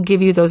 he will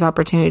give you those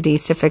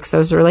opportunities to fix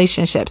those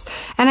relationships.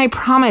 And I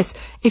promise,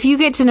 if you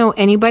get to know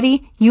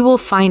anybody, you will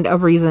find a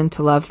reason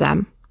to love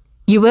them.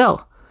 You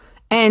will.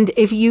 And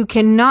if you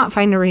cannot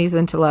find a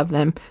reason to love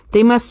them,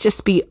 they must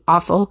just be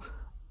awful,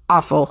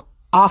 awful,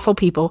 awful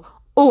people,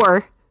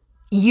 or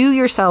you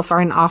yourself are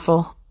an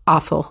awful,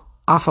 awful,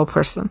 awful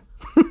person.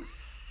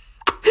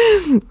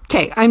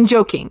 Okay, I'm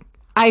joking.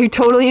 I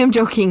totally am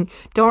joking.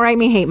 Don't write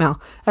me hate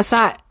mail.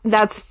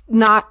 That's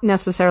not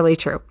necessarily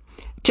true.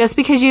 Just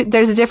because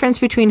there's a difference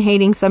between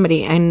hating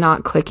somebody and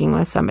not clicking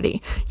with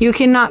somebody. You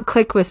cannot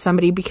click with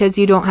somebody because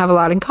you don't have a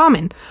lot in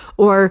common.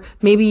 Or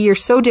maybe you're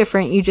so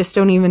different, you just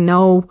don't even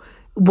know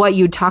what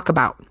you talk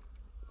about.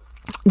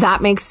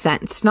 That makes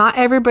sense. Not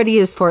everybody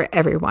is for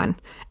everyone.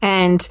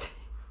 And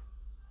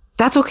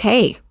that's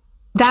okay.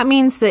 That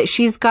means that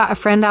she's got a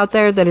friend out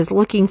there that is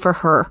looking for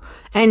her.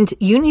 And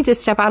you need to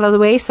step out of the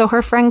way so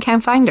her friend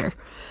can find her.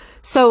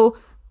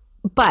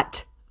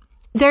 But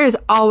there is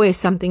always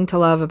something to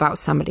love about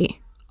somebody.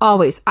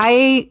 Always.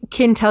 I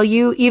can tell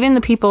you, even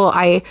the people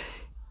I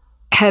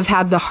have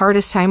had the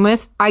hardest time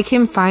with, I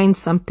can find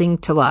something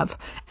to love.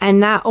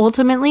 And that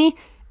ultimately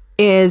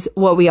is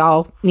what we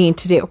all need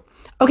to do.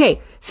 Okay,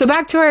 so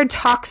back to our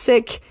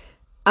toxic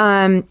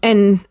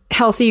and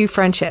healthy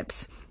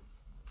friendships.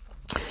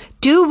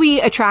 Do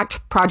we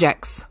attract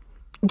projects?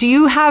 Do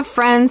you have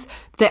friends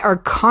that are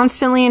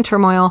constantly in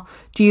turmoil?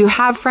 Do you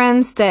have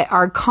friends that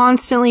are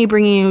constantly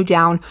bringing you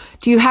down?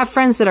 Do you have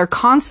friends that are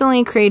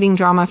constantly creating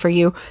drama for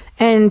you?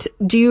 And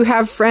do you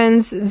have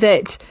friends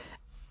that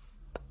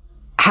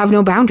have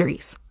no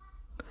boundaries?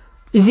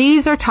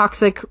 These are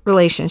toxic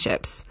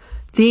relationships.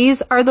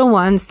 These are the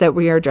ones that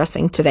we are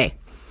addressing today.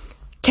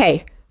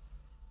 Okay,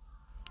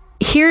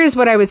 here's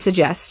what I would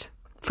suggest.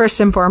 First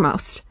and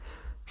foremost,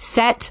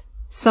 set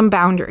some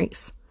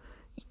boundaries.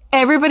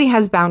 Everybody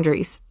has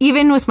boundaries.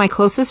 Even with my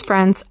closest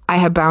friends, I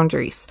have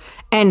boundaries.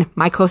 And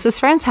my closest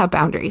friends have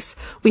boundaries.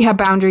 We have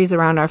boundaries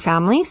around our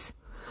families.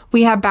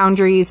 We have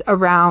boundaries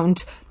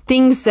around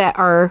things that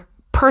are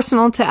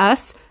personal to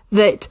us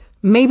that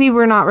maybe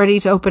we're not ready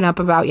to open up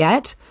about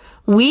yet.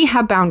 We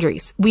have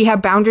boundaries. We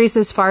have boundaries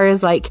as far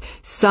as like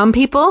some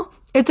people,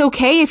 it's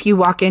okay if you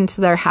walk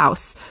into their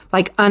house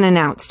like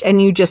unannounced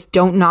and you just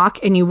don't knock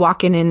and you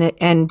walk in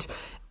and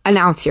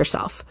announce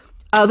yourself.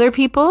 Other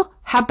people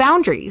have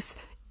boundaries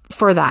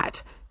for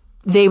that.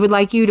 They would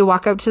like you to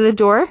walk up to the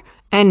door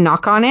and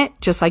knock on it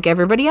just like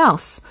everybody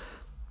else.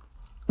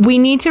 We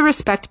need to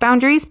respect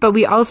boundaries, but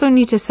we also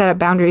need to set up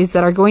boundaries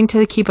that are going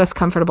to keep us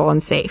comfortable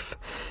and safe.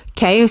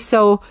 Okay,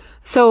 so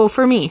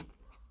for me,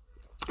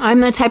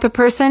 I'm the type of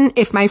person,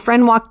 if my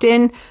friend walked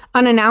in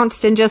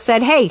unannounced and just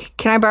said, hey,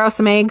 can I borrow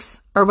some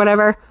eggs or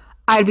whatever,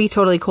 I'd be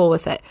totally cool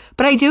with it.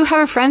 But I do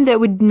have a friend that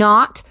would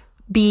not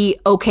be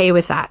okay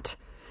with that.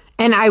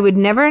 And I would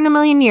never in a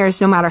million years,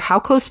 no matter how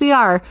close we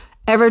are,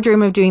 ever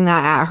dream of doing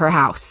that at her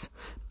house,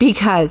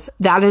 because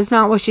that is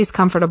not what she's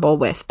comfortable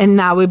with. And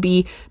that would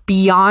be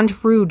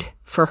beyond rude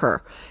for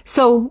her.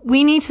 So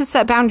we need to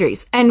set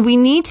boundaries, and we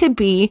need to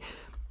be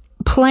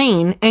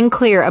plain and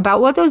clear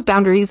about what those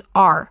boundaries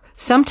are.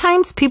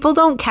 Sometimes people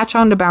don't catch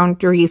on to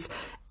boundaries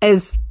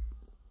as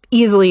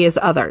easily as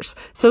others.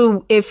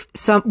 So if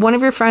one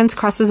of your friends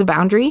crosses a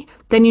boundary,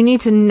 then you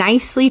need to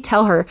nicely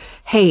tell her,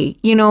 hey,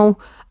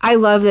 I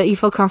love that you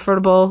feel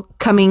comfortable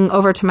coming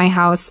over to my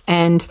house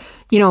and,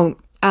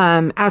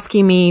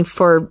 asking me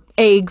for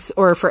eggs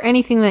or for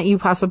anything that you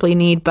possibly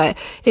need, but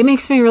it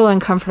makes me real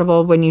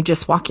uncomfortable when you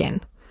just walk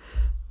in.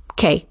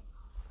 Okay.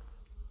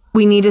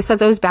 We need to set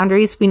those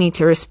boundaries. We need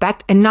to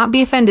respect and not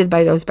be offended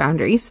by those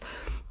boundaries.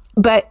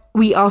 But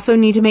we also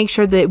need to make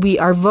sure that we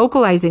are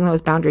vocalizing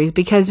those boundaries,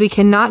 because we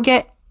cannot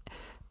get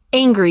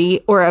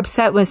angry or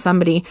upset with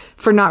somebody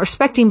for not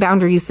respecting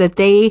boundaries that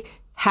they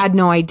had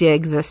no idea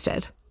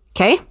existed.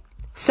 Okay?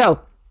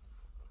 So,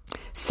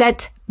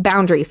 set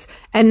boundaries.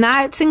 And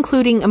that's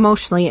including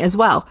emotionally as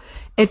well.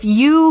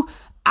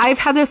 I've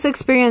had this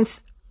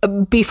experience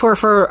before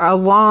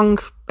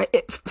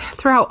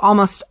throughout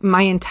almost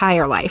my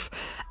entire life,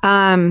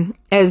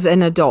 as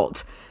an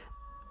adult.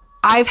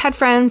 I've had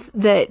friends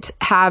that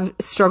have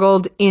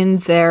struggled in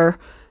their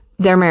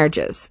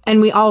marriages, and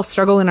we all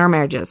struggle in our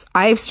marriages.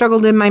 I've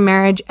struggled in my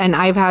marriage, and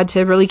I've had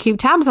to really keep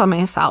tabs on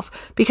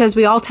myself, because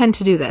we all tend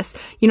to do this.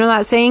 You know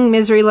that saying,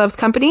 misery loves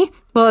company?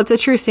 Well, it's a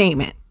true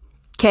statement.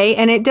 Okay.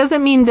 And it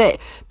doesn't mean that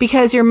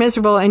because you're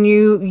miserable and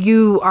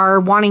you are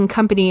wanting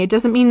company, it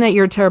doesn't mean that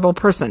you're a terrible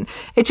person.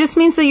 It just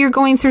means that you're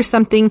going through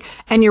something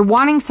and you're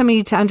wanting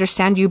somebody to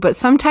understand you. But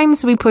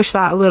sometimes we push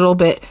that a little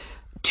bit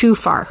too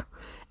far.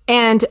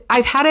 And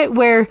I've had it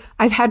where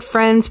I've had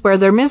friends where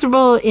they're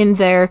miserable in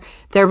their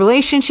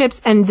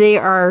relationships, and they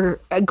are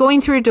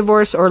going through a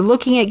divorce or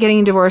looking at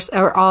getting a divorce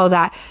or all of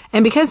that.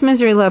 And because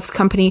misery loves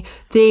company,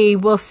 they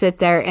will sit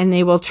there and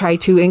they will try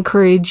to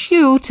encourage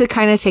you to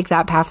kind of take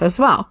that path as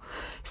well.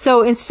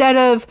 So instead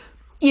of,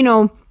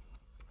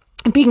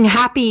 being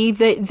happy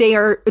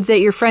that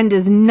your friend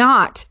is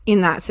not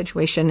in that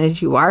situation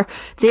as you are,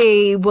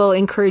 they will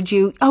encourage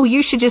you, oh,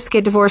 you should just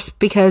get divorced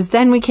because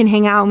then we can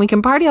hang out and we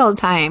can party all the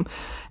time.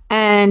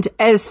 And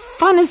as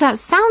fun as that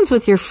sounds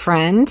with your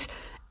friend,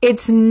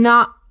 it's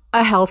not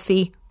a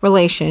healthy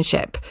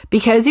relationship,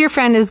 because your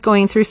friend is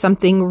going through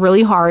something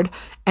really hard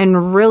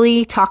and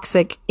really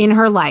toxic in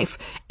her life.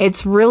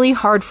 It's really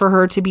hard for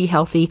her to be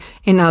healthy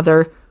in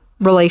other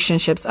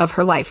relationships of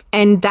her life.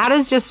 And that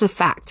is just a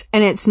fact.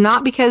 And it's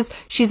not because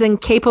she's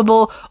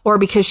incapable or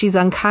because she's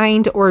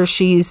unkind or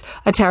she's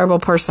a terrible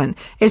person.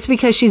 It's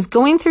because she's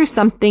going through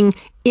something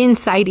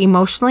inside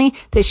emotionally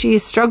that she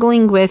is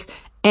struggling with,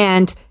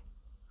 and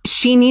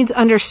she needs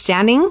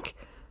understanding,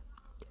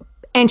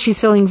 and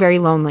she's feeling very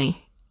lonely.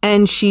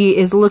 And she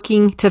is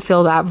looking to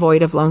fill that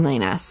void of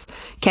loneliness.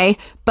 Okay.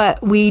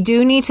 But we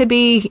do need to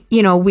be,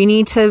 we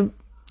need to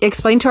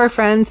explain to our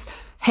friends,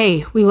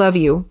 hey, we love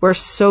you. We're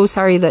so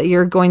sorry that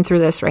you're going through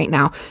this right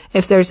now.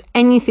 If there's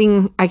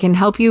anything I can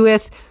help you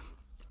with,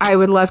 I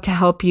would love to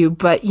help you.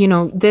 But,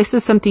 this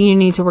is something you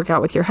need to work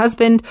out with your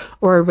husband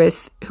or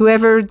with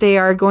whoever they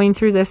are going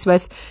through this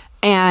with.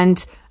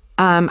 And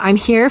I'm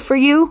here for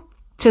you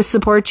to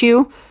support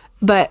you.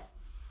 But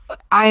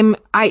I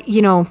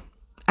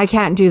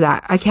can't do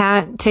that. I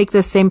can't take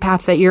the same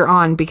path that you're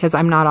on because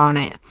I'm not on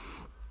it.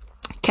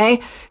 Okay.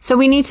 So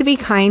we need to be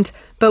kind,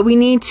 but we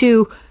need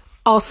to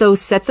also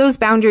set those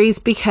boundaries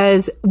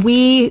because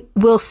we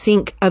will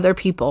sink other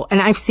people.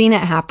 And I've seen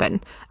it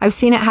happen. I've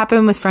seen it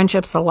happen with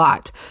friendships a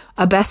lot.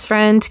 A best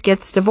friend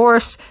gets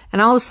divorced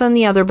and all of a sudden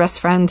the other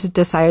best friend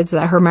decides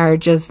that her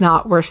marriage is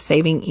not worth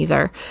saving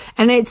either.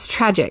 And it's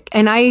tragic.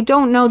 And I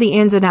don't know the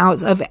ins and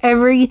outs of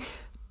every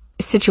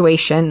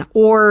situation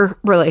or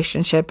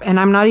relationship, and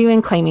I'm not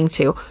even claiming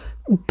to,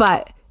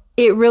 but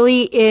it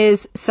really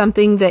is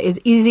something that is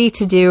easy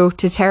to do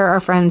to tear our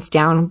friends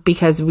down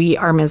because we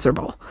are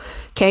miserable.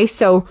 Okay,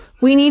 so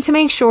we need to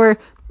make sure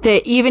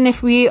that even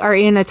if we are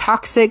in a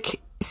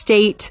toxic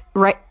state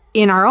right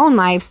in our own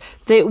lives,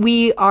 that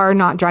we are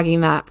not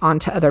dragging that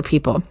onto other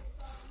people.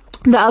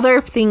 The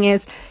other thing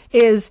is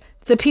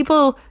the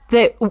people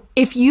that,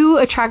 if you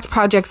attract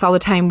projects all the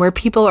time where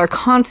people are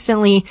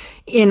constantly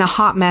in a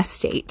hot mess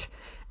state,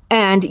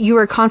 and you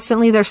are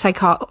constantly their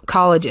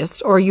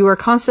psychologist, or you are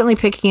constantly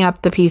picking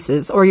up the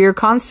pieces, or you're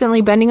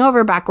constantly bending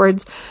over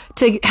backwards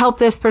to help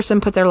this person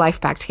put their life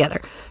back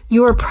together,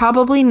 you are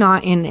probably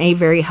not in a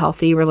very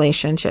healthy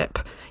relationship.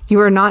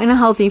 You are not in a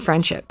healthy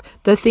friendship.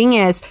 The thing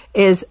is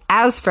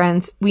as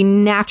friends, we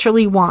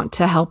naturally want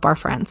to help our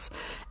friends.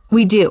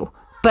 We do.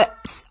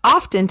 But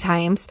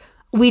oftentimes,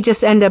 we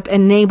just end up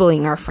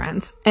enabling our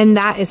friends. And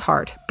that is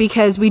hard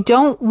because we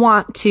don't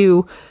want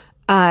to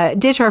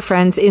ditch our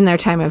friends in their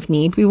time of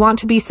need. We want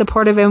to be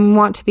supportive and we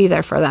want to be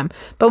there for them.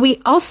 But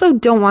we also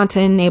don't want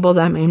to enable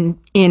them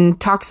in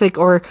toxic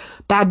or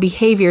bad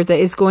behavior that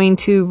is going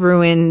to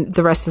ruin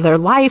the rest of their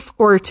life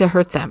or to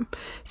hurt them.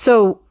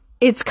 So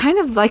it's kind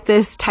of like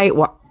this tight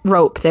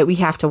rope that we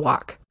have to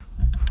walk.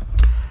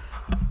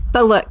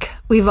 But look,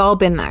 we've all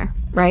been there,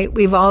 right?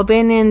 We've all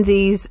been in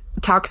these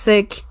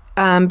toxic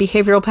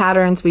behavioral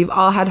patterns. We've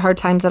all had hard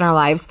times in our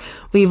lives.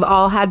 We've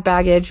all had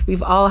baggage.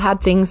 We've all had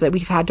things that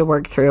we've had to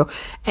work through.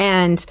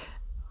 And,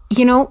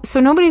 so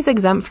nobody's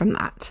exempt from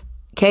that.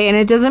 Okay. And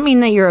it doesn't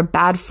mean that you're a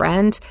bad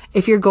friend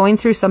if you're going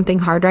through something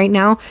hard right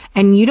now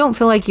and you don't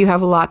feel like you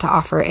have a lot to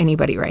offer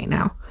anybody right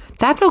now.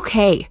 That's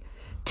okay.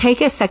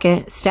 Take a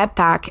second, step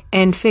back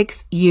and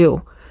fix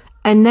you,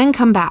 and then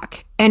come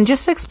back and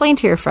just explain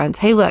to your friends,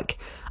 hey, look,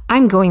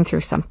 I'm going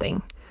through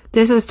something.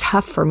 This is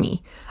tough for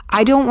me.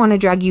 I don't want to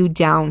drag you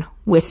down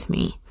with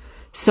me.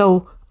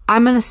 So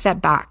I'm going to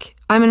step back.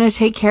 I'm going to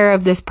take care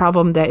of this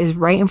problem that is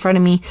right in front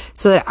of me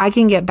so that I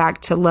can get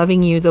back to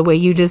loving you the way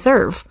you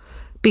deserve.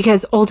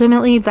 Because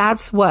ultimately,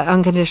 that's what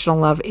unconditional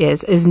love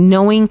is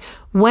knowing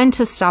when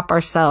to stop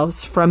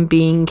ourselves from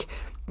being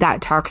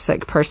that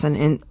toxic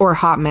person or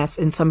hot mess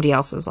in somebody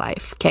else's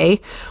life.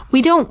 Okay.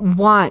 We don't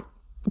want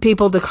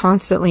people to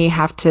constantly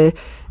have to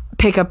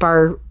pick up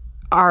our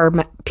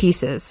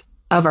pieces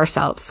of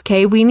ourselves.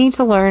 Okay. We need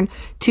to learn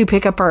to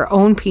pick up our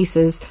own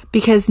pieces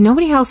because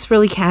nobody else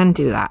really can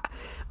do that.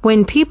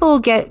 When people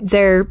get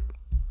their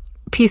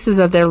pieces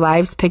of their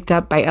lives picked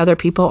up by other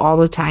people all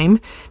the time,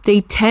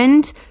 they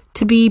tend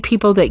to be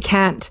people that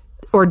can't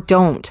or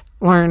don't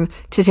learn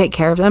to take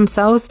care of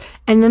themselves.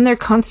 And then they're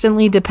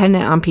constantly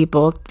dependent on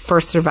people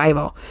for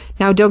survival.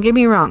 Now, don't get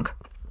me wrong.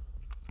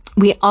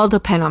 We all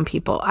depend on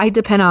people. I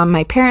depend on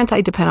my parents.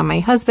 I depend on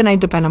my husband. I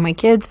depend on my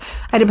kids.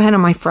 I depend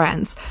on my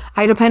friends.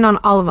 I depend on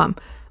all of them.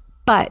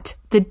 But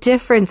the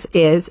difference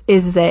is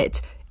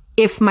that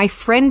if my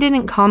friend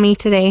didn't call me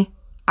today,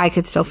 I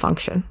could still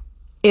function.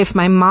 If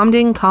my mom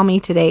didn't call me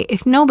today,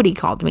 if nobody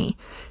called me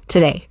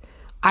today,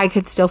 I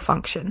could still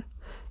function.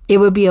 It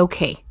would be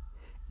okay.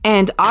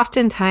 And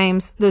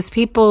oftentimes, those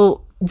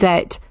people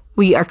that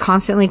we are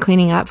constantly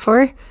cleaning up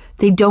for,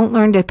 they don't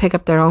learn to pick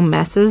up their own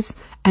messes,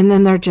 and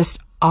then they're just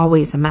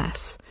always a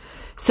mess.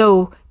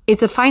 So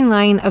it's a fine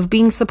line of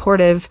being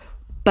supportive,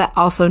 but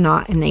also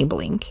not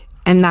enabling.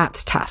 And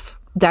that's tough.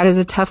 That is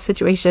a tough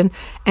situation.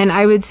 And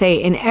I would say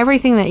in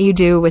everything that you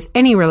do with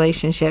any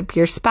relationship,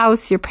 your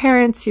spouse, your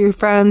parents, your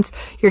friends,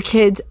 your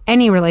kids,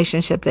 any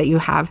relationship that you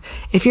have,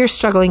 if you're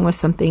struggling with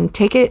something,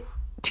 take it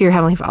to your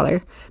Heavenly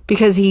Father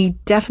because He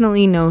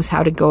definitely knows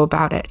how to go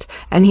about it.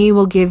 And He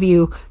will give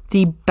you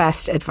the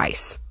best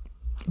advice.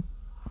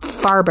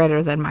 Far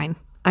better than mine,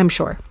 I'm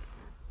sure.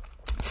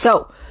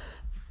 So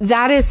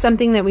that is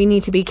something that we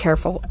need to be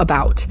careful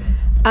about.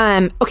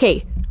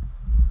 Okay.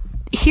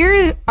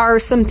 here are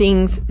some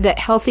things that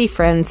healthy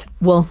friends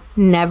will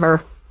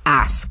never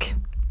ask.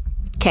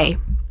 Okay.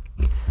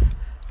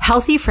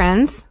 Healthy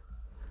friends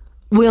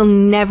will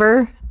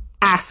never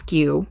ask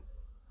you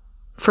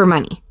for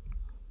money.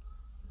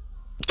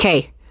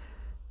 Okay.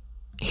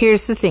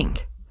 Here's the thing.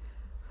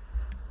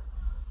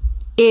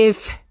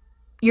 If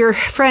your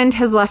friend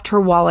has left her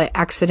wallet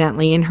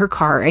accidentally in her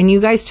car and you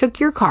guys took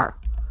your car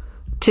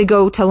to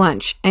go to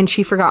lunch and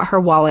she forgot her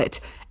wallet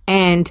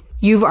and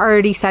you've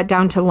already sat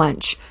down to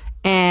lunch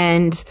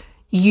and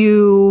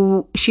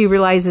she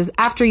realizes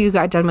after you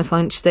got done with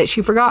lunch that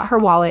she forgot her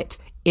wallet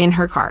in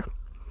her car.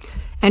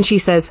 And she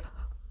says,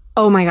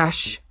 "Oh my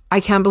gosh,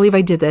 I can't believe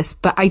I did this,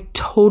 but I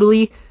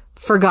totally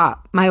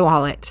forgot my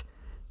wallet.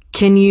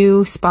 Can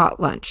you spot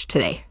lunch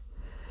today?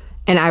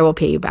 And I will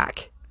pay you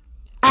back."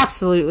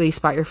 Absolutely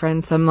spot your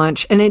friend some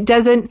lunch. And it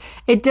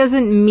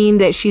doesn't mean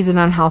that she's an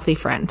unhealthy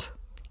friend.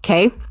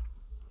 Okay?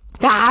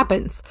 That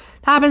happens.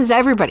 That happens to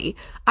everybody.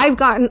 I've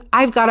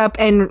got up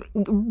and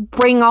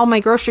bring all my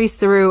groceries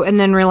through and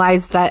then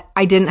realized that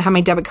I didn't have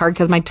my debit card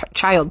because my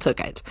child took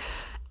it.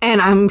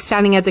 And I'm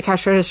standing at the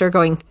cash register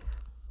going,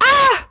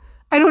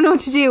 I don't know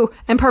what to do.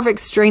 And perfect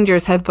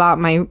strangers have bought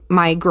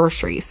my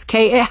groceries.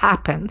 Okay? It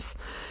happens.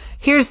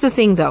 Here's the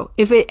thing though.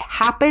 If it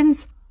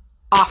happens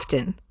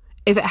often,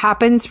 if it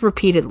happens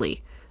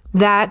repeatedly,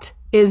 that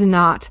is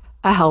not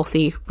a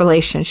healthy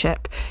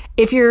relationship.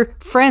 If your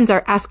friends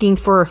are asking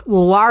for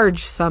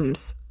large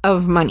sums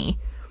of money,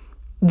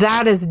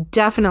 that is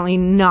definitely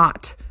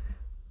not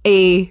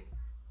a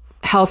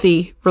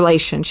healthy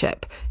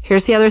relationship.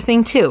 Here's the other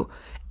thing too.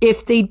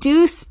 If they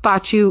do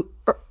spot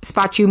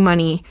you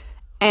money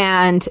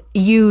and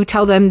you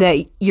tell them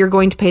that you're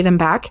going to pay them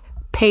back,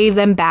 pay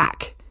them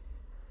back.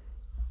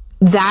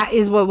 That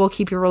is what will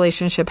keep your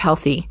relationship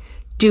healthy.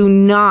 Do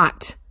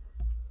not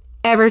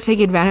ever take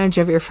advantage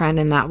of your friend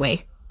in that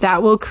way.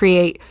 That will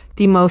create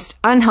the most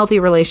unhealthy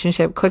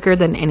relationship quicker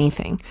than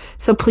anything.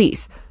 So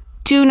please,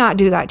 do not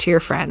do that to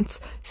your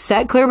friends.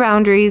 Set clear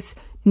boundaries.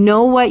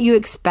 Know what you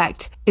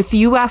expect. If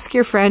you ask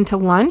your friend to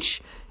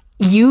lunch,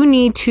 you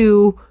need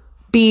to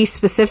be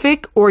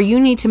specific, or you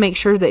need to make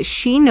sure that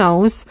she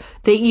knows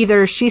that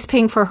either she's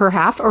paying for her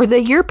half or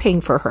that you're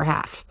paying for her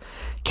half.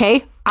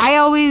 Okay? I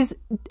always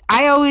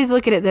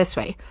look at it this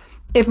way.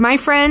 If my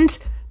friend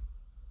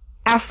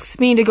asks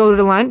me to go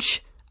to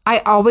lunch, I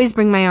always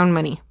bring my own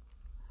money.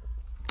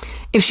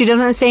 If she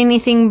doesn't say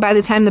anything by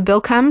the time the bill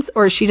comes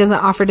or she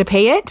doesn't offer to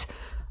pay it,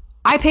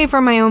 I pay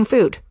for my own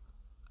food.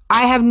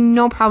 I have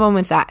no problem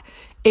with that.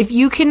 If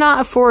you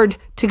cannot afford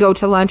to go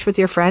to lunch with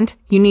your friend,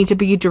 you need to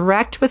be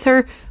direct with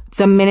her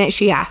the minute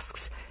she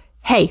asks.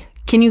 "Hey,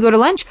 can you go to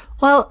lunch?"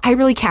 "Well, I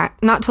really can't.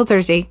 Not till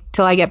Thursday,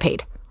 till I get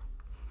paid."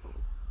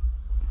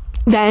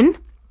 Then,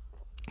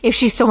 if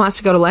she still wants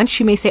to go to lunch,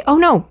 she may say, "Oh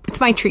no,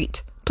 it's my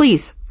treat.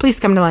 Please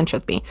come to lunch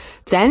with me."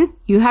 Then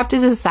you have to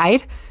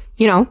decide,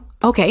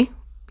 okay,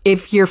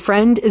 if your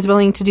friend is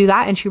willing to do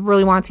that and she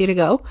really wants you to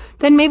go,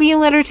 then maybe you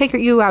let her take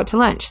you out to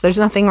lunch. There's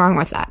nothing wrong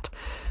with that.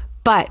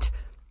 But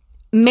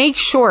make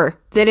sure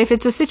that if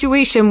it's a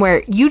situation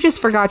where you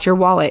just forgot your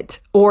wallet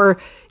or,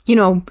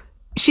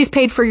 she's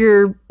paid for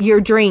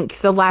your drink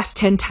the last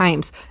 10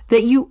 times,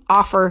 that you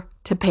offer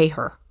to pay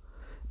her.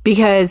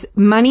 Because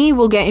money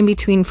will get in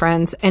between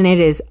friends and it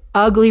is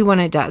ugly when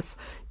it does.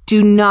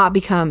 Do not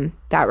become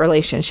that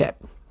relationship.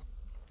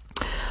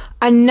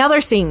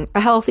 Another thing a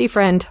healthy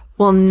friend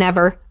will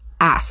never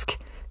ask.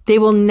 They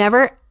will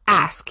never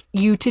ask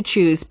you to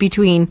choose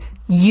between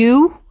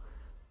you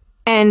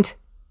and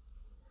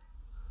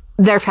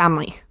their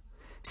family.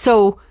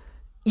 So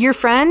your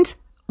friend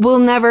will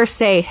never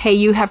say, "Hey,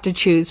 you have to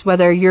choose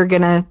whether you're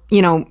going to,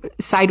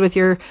 side with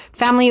your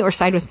family or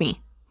side with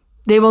me."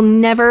 They will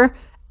never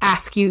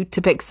ask you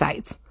to pick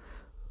sides.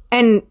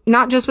 And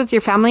not just with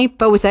your family,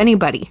 but with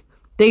anybody.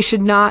 They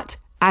should not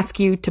ask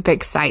you to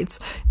pick sides.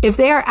 If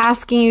they are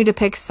asking you to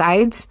pick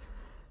sides,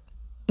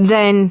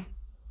 then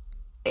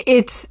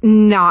it's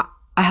not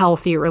a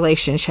healthy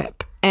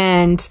relationship.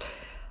 And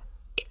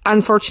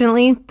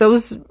unfortunately,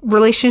 those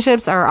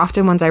relationships are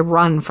often ones I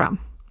run from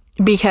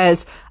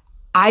because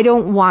I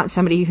don't want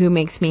somebody who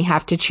makes me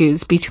have to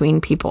choose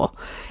between people.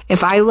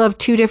 If I love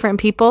two different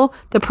people,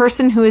 the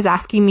person who is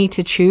asking me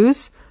to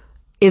choose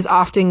is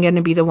often going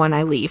to be the one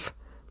I leave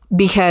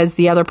because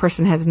the other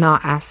person has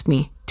not asked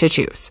me to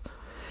choose.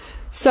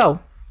 So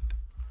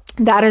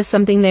that is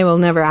something they will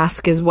never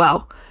ask as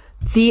well.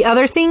 The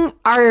other thing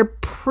are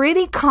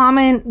pretty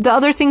common. The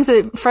other things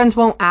that friends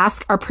won't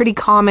ask are pretty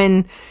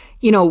common,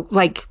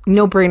 like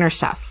no-brainer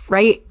stuff,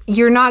 right?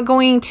 You're not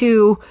going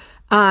to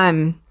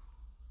ask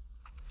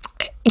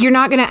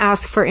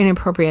for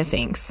inappropriate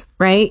things,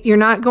 right? You're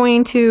not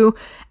going to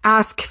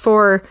ask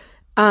for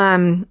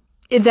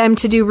them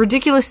to do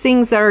ridiculous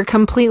things that are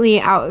completely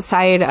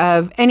outside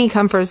of any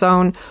comfort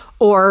zone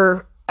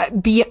or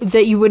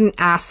that you wouldn't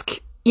ask,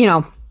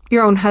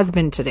 your own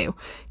husband to do.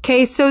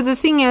 Okay. So the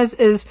thing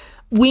is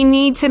we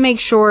need to make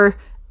sure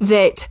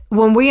that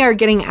when we are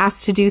getting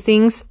asked to do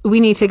things, we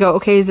need to go,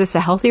 okay, is this a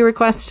healthy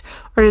request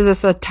or is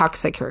this a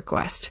toxic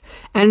request?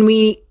 And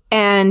we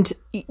And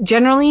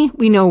generally,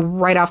 we know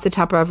right off the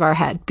top of our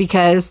head,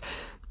 because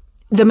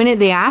the minute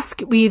they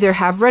ask, we either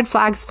have red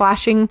flags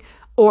flashing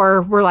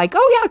or we're like,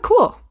 oh yeah,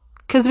 cool.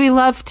 Because we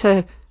love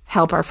to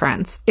help our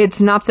friends.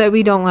 It's not that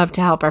we don't love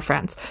to help our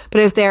friends,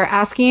 but if they're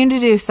asking you to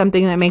do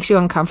something that makes you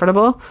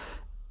uncomfortable,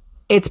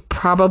 it's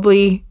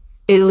probably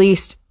at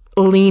least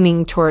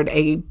leaning toward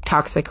a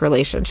toxic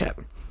relationship.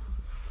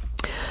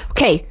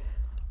 Okay.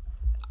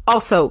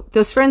 Also,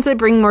 those friends that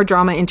bring more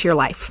drama into your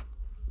life.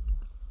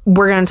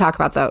 We're going to talk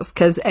about those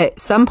because at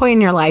some point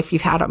in your life,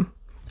 you've had them.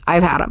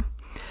 I've had them.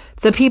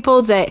 The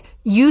people that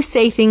you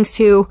say things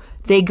to,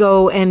 they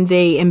go and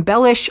they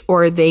embellish,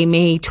 or they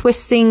may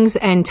twist things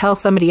and tell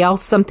somebody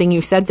else something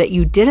you said that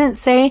you didn't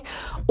say,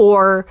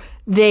 or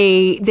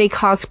they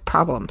cause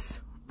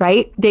problems,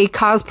 right? They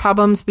cause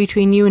problems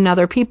between you and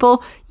other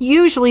people.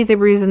 Usually the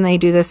reason they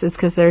do this is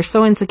because they're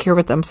so insecure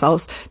with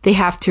themselves. They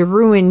have to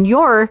ruin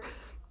your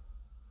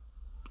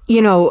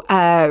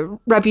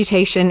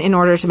reputation in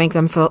order to make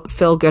them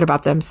feel good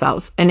about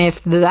themselves. And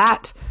if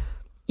that,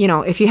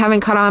 if you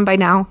haven't caught on by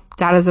now,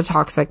 that is a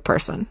toxic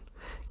person.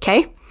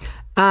 Okay.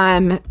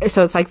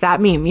 So it's like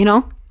that meme,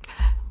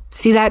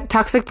 see that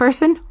toxic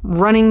person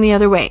running the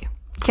other way.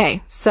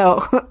 Okay.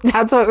 So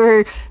that's what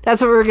we're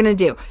going to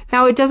do.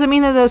 Now, it doesn't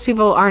mean that those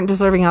people aren't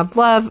deserving of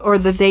love or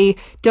that they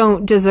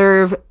don't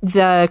deserve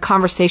the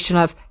conversation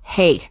of,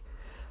 hey,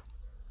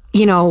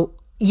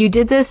 you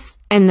did this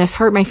and this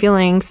hurt my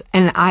feelings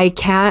and I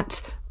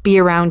can't be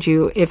around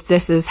you if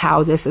this is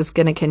how this is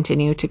going to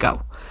continue to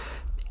go.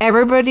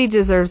 Everybody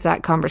deserves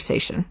that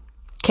conversation.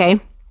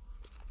 Okay.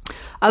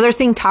 Other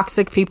thing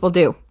toxic people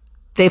do.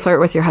 They flirt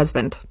with your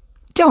husband.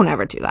 Don't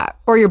ever do that.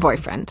 Or your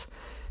boyfriend.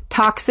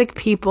 Toxic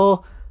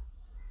people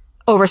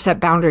overstep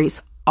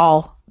boundaries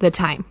all the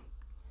time.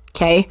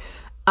 Okay.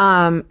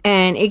 And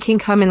it can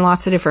come in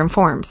lots of different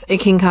forms.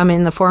 It can come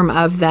in the form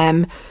of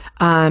them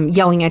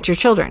yelling at your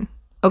children.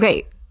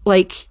 Okay.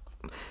 Like,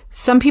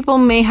 some people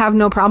may have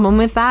no problem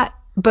with that,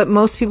 but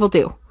most people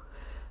do.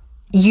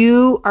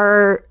 You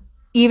are,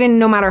 even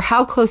no matter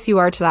how close you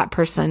are to that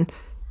person,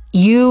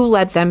 you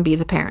let them be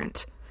the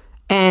parent.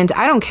 And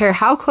I don't care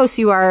how close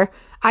you are.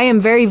 I am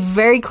very,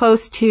 very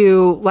close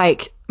to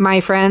like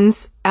my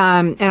friends,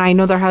 and I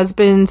know their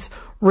husbands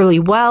really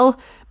well,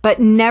 but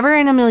never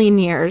in a million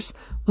years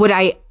would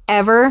I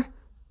ever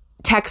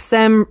text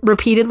them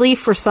repeatedly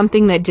for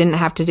something that didn't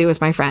have to do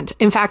with my friend.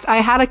 In fact, I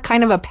had a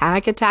kind of a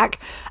panic attack.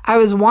 I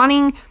was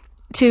wanting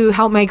to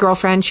help my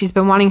girlfriend. She's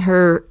been wanting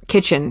her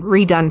kitchen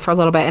redone for a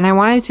little bit, and I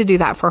wanted to do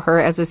that for her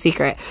as a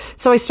secret.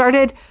 So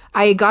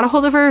I got a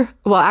hold of her.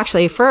 Well,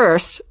 actually,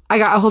 first I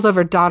got a hold of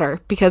her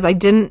daughter because I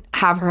didn't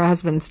have her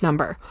husband's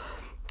number.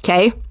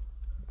 Okay.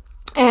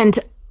 And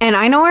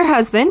I know her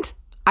husband.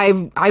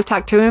 I've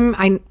talked to him.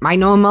 I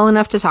know him well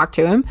enough to talk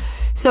to him.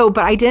 But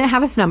I didn't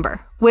have his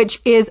number,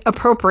 which is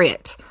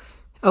appropriate.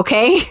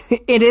 Okay.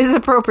 It is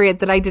appropriate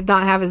that I did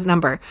not have his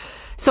number.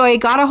 So I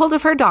got a hold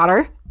of her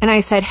daughter and I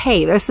said,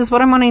 hey, this is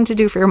what I'm wanting to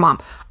do for your mom.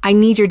 I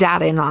need your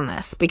dad in on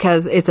this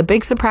because it's a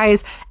big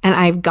surprise and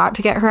I've got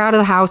to get her out of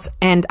the house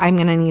and I'm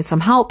going to need some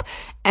help.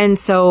 And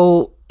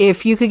so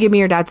if you could give me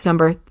your dad's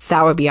number,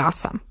 that would be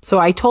awesome. So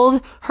I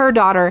told her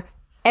daughter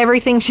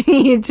everything she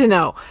needed to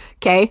know.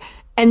 Okay.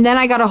 And then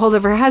I got a hold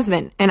of her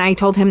husband and I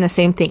told him the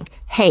same thing.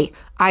 Hey,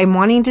 I'm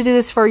wanting to do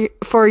this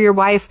for your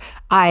wife.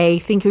 I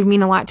think it would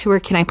mean a lot to her.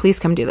 Can I please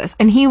come do this?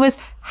 And he was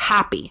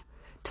happy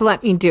to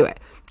let me do it.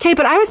 Okay.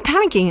 But I was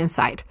panicking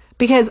inside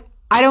because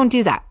I don't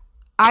do that.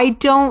 I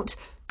don't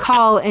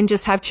call and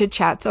just have chit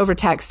chats over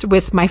text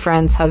with my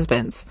friends'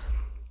 husbands.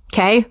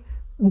 Okay.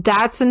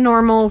 That's a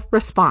normal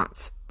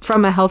response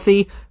from a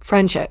healthy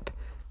friendship.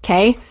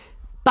 Okay.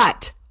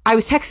 But I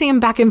was texting him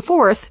back and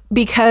forth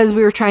because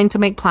we were trying to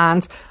make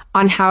plans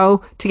on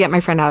how to get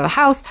my friend out of the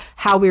house,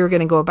 how we were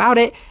going to go about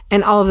it,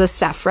 and all of this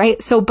stuff, right?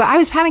 But I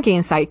was panicking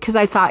inside because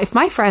I thought, if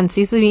my friend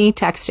sees me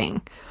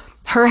texting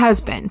her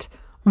husband,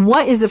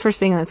 what is the first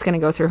thing that's going to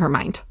go through her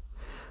mind?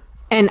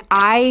 And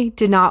I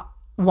did not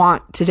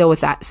want to deal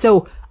with that.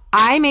 So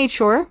I made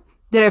sure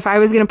that if I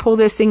was going to pull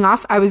this thing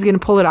off, I was going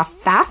to pull it off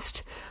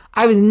fast.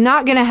 I was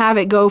not going to have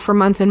it go for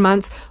months and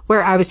months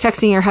where I was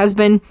texting your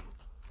husband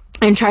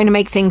and trying to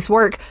make things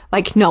work.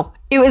 Like, no,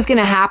 it was going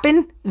to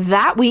happen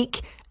that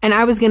week and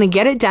I was going to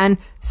get it done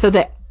so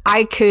that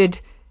I could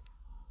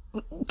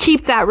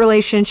keep that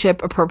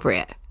relationship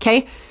appropriate.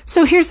 Okay.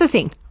 So here's the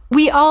thing.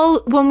 We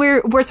all, when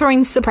we're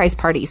throwing surprise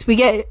parties, we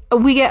get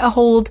a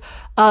hold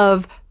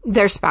of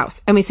their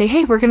spouse and we say,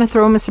 hey, we're going to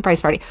throw them a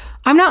surprise party.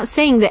 I'm not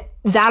saying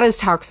that is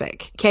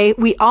toxic. Okay.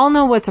 We all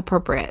know what's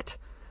appropriate.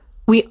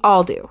 We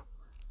all do.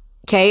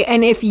 Okay.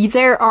 And if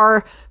there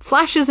are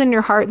flashes in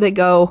your heart that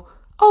go,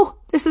 oh,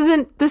 this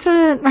isn't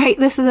right.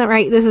 This isn't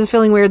right. This is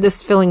feeling weird. This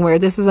is feeling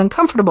weird. This is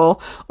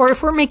uncomfortable. Or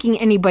if we're making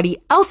anybody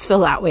else feel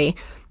that way,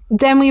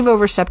 then we've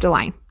overstepped a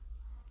line.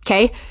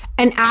 Okay.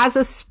 And as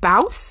a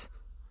spouse,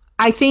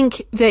 I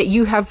think that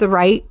you have the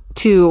right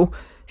to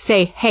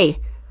say, hey,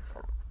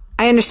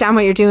 I understand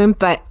what you're doing,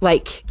 but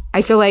like,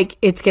 I feel like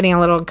it's getting a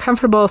little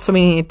uncomfortable. So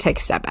we need to take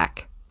a step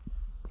back.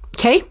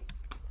 Okay.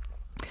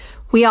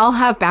 We all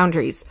have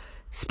boundaries.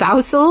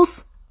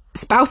 spouses,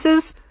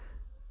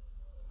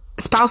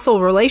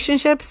 spousal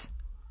relationships,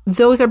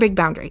 those are big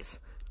boundaries.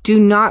 Do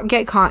not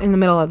get caught in the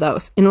middle of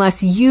those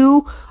unless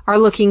you are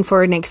looking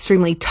for an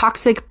extremely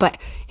toxic but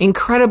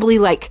incredibly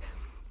like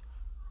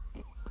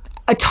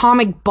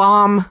atomic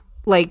bomb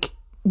like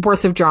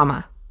worth of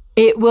drama.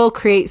 It will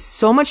create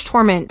so much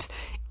torment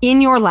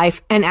in your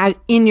life and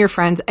in your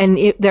friends,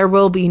 and there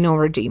will be no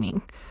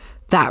redeeming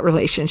that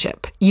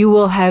relationship. You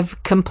will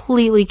have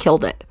completely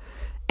killed it,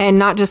 and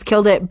not just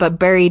killed it, but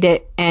buried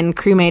it and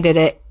cremated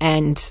it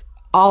and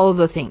all of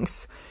the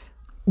things.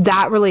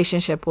 That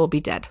relationship will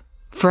be dead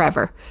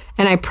forever.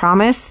 And I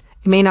promise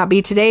it may not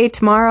be today,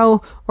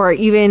 tomorrow, or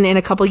even in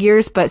a couple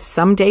years, but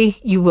someday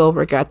you will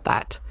regret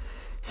that.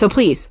 So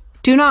please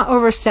do not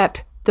overstep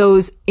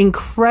those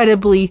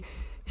incredibly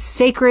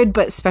sacred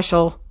but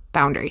special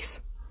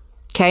boundaries.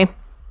 Okay?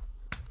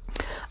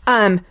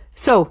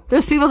 So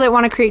there's people that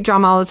want to create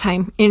drama all the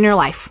time in your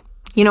life.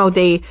 You know,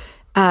 they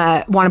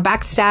want to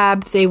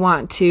backstab. They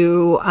want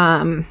to,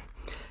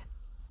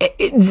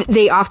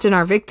 they often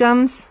are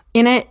victims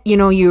in it. You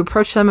know, you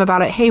approach them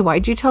about it. Hey,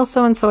 why'd you tell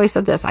so-and-so I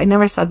said this? I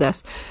never said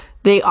this.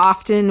 They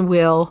often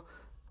will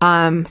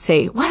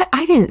say, what?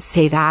 I didn't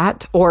say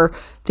that. Or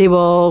they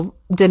will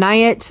deny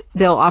it.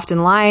 They'll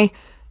often lie.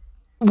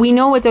 We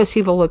know what those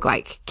people look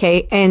like,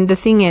 okay? And the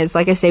thing is,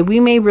 like I say, we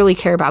may really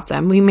care about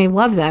them. We may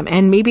love them.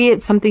 And maybe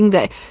it's something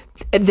that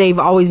they've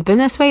always been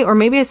this way, or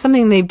maybe it's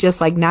something they've just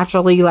like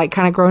naturally like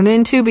kind of grown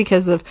into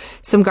because of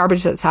some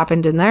garbage that's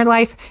happened in their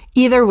life.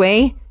 Either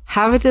way,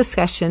 have a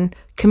discussion,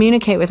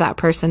 communicate with that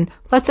person,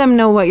 let them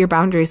know what your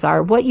boundaries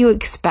are, what you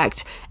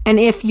expect.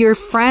 And if your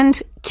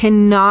friend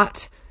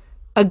cannot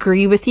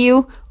agree with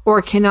you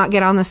or cannot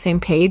get on the same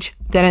page,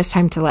 then it's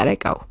time to let it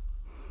go.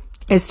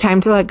 It's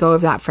time to let go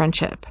of that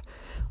friendship.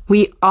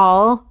 We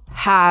all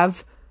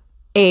have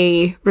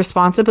a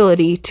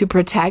responsibility to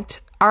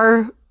protect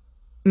our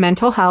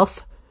mental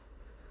health,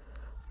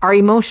 our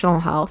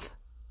emotional health,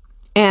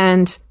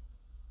 and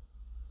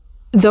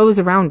those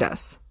around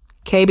us.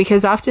 Okay?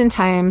 Because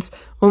oftentimes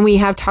when we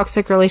have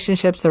toxic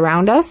relationships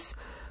around us,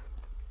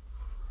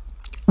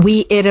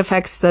 it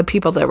affects the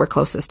people that we're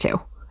closest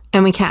to.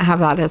 And we can't have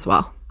that as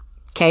well.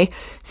 Okay?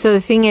 So the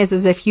thing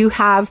is if you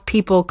have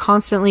people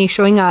constantly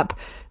showing up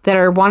that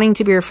are wanting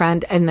to be your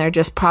friend and they're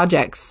just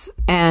projects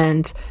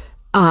and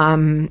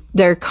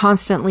they're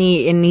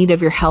constantly in need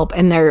of your help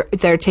and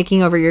they're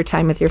taking over your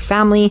time with your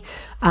family,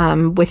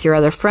 with your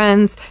other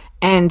friends,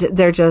 and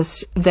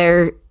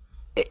they're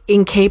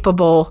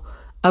incapable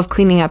of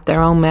cleaning up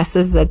their own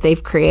messes that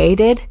they've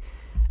created,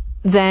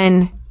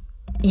 then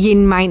you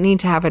might need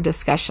to have a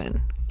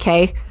discussion.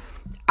 Okay?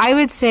 I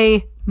would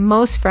say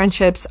most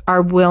friendships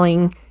are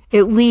willing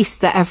at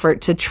least the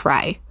effort to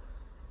try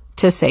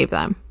to save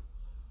them.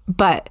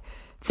 But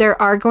there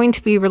are going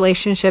to be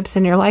relationships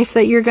in your life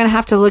that you're going to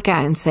have to look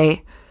at and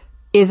say,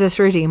 is this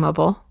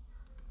redeemable?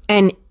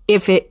 And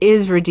if it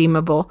is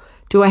redeemable,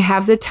 do I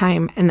have the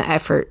time and the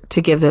effort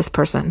to give this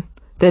person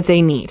that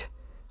they need,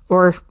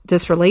 or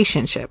this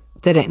relationship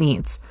that it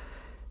needs?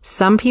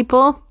 Some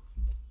people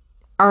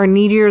are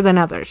needier than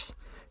others.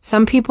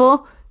 Some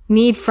people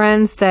need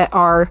friends that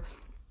are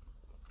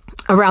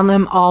around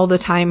them all the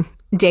time,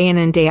 day in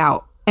and day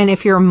out. And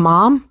if you're a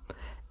mom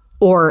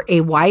or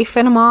a wife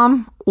and a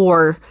mom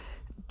or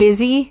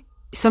busy,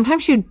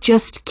 sometimes you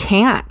just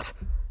can't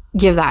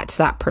give that to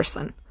that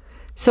person.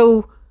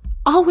 So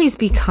always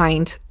be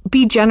kind,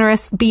 be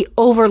generous, be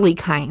overly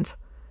kind,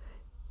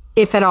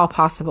 if at all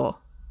possible.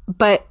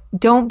 But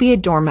don't be a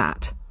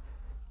doormat.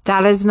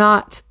 That is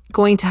not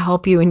going to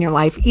help you in your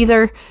life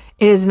either.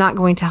 It is not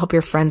going to help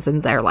your friends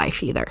in their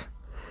life either.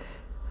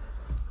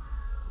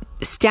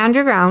 Stand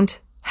your ground,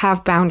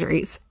 have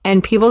boundaries.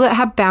 And people that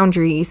have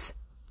boundaries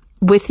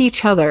with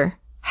each other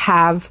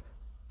have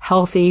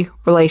healthy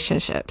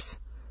relationships.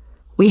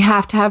 We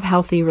have to have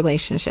healthy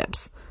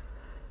relationships.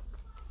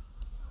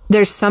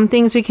 There's some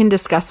things we can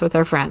discuss with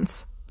our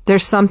friends.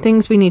 There's some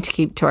things we need to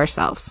keep to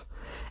ourselves.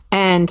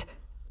 And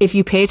if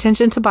you pay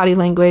attention to body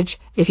language,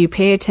 if you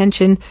pay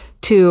attention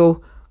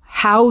to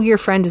how your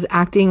friend is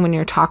acting when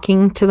you're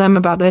talking to them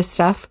about this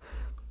stuff,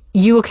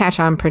 you will catch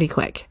on pretty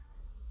quick,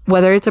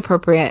 whether it's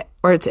appropriate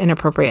or it's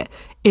inappropriate.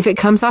 If it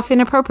comes off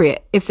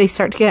inappropriate, if they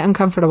start to get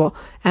uncomfortable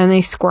and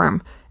they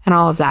squirm and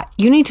all of that,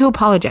 you need to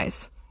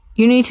apologize.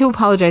 You need to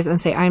apologize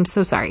and say, I'm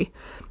so sorry.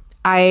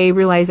 I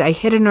realize I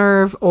hit a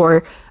nerve,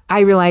 or I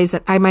realize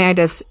that I might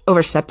have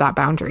overstepped that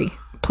boundary.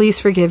 Please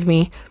forgive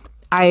me.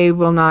 I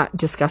will not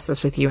discuss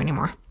this with you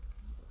anymore.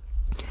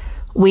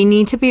 We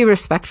need to be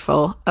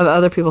respectful of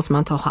other people's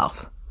mental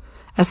health,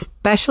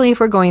 especially if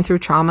we're going through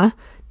trauma.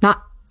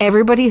 Not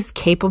everybody's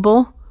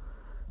capable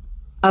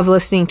of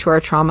listening to our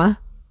trauma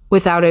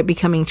without it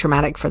becoming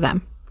traumatic for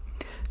them.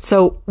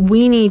 So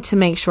we need to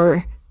make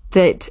sure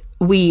that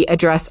we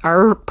address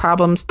our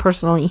problems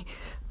personally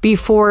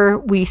before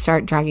we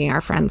start dragging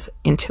our friends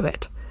into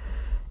it.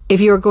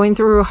 If you're going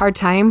through a hard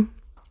time,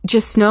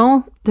 just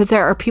know that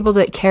there are people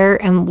that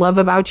care and love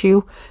about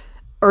you,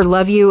 or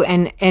love you,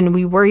 and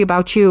we worry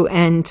about you,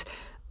 and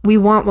we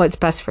want what's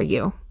best for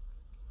you.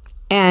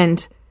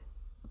 And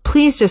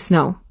please just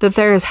know that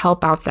there is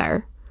help out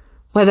there,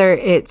 whether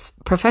it's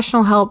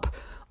professional help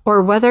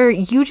or whether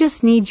you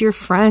just need your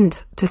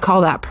friend to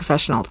call that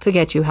professional to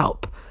get you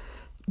help.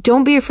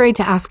 Don't be afraid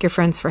to ask your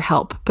friends for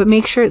help, but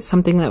make sure it's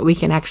something that we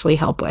can actually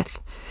help with.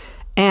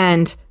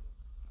 And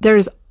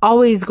there's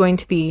always going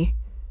to be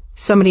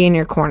somebody in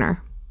your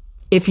corner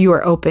if you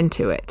are open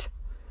to it.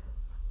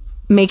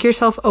 Make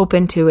yourself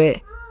open to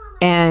it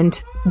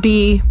and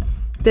be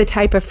the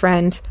type of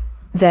friend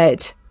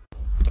that,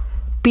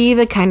 be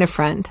the kind of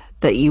friend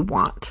that you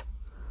want.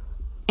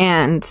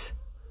 And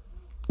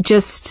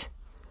just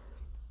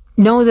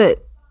know that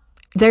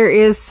there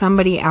is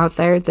somebody out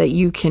there that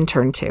you can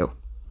turn to.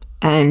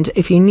 And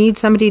if you need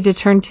somebody to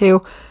turn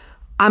to,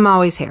 I'm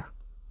always here.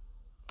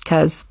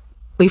 Because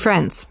we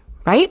friends,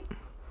 right?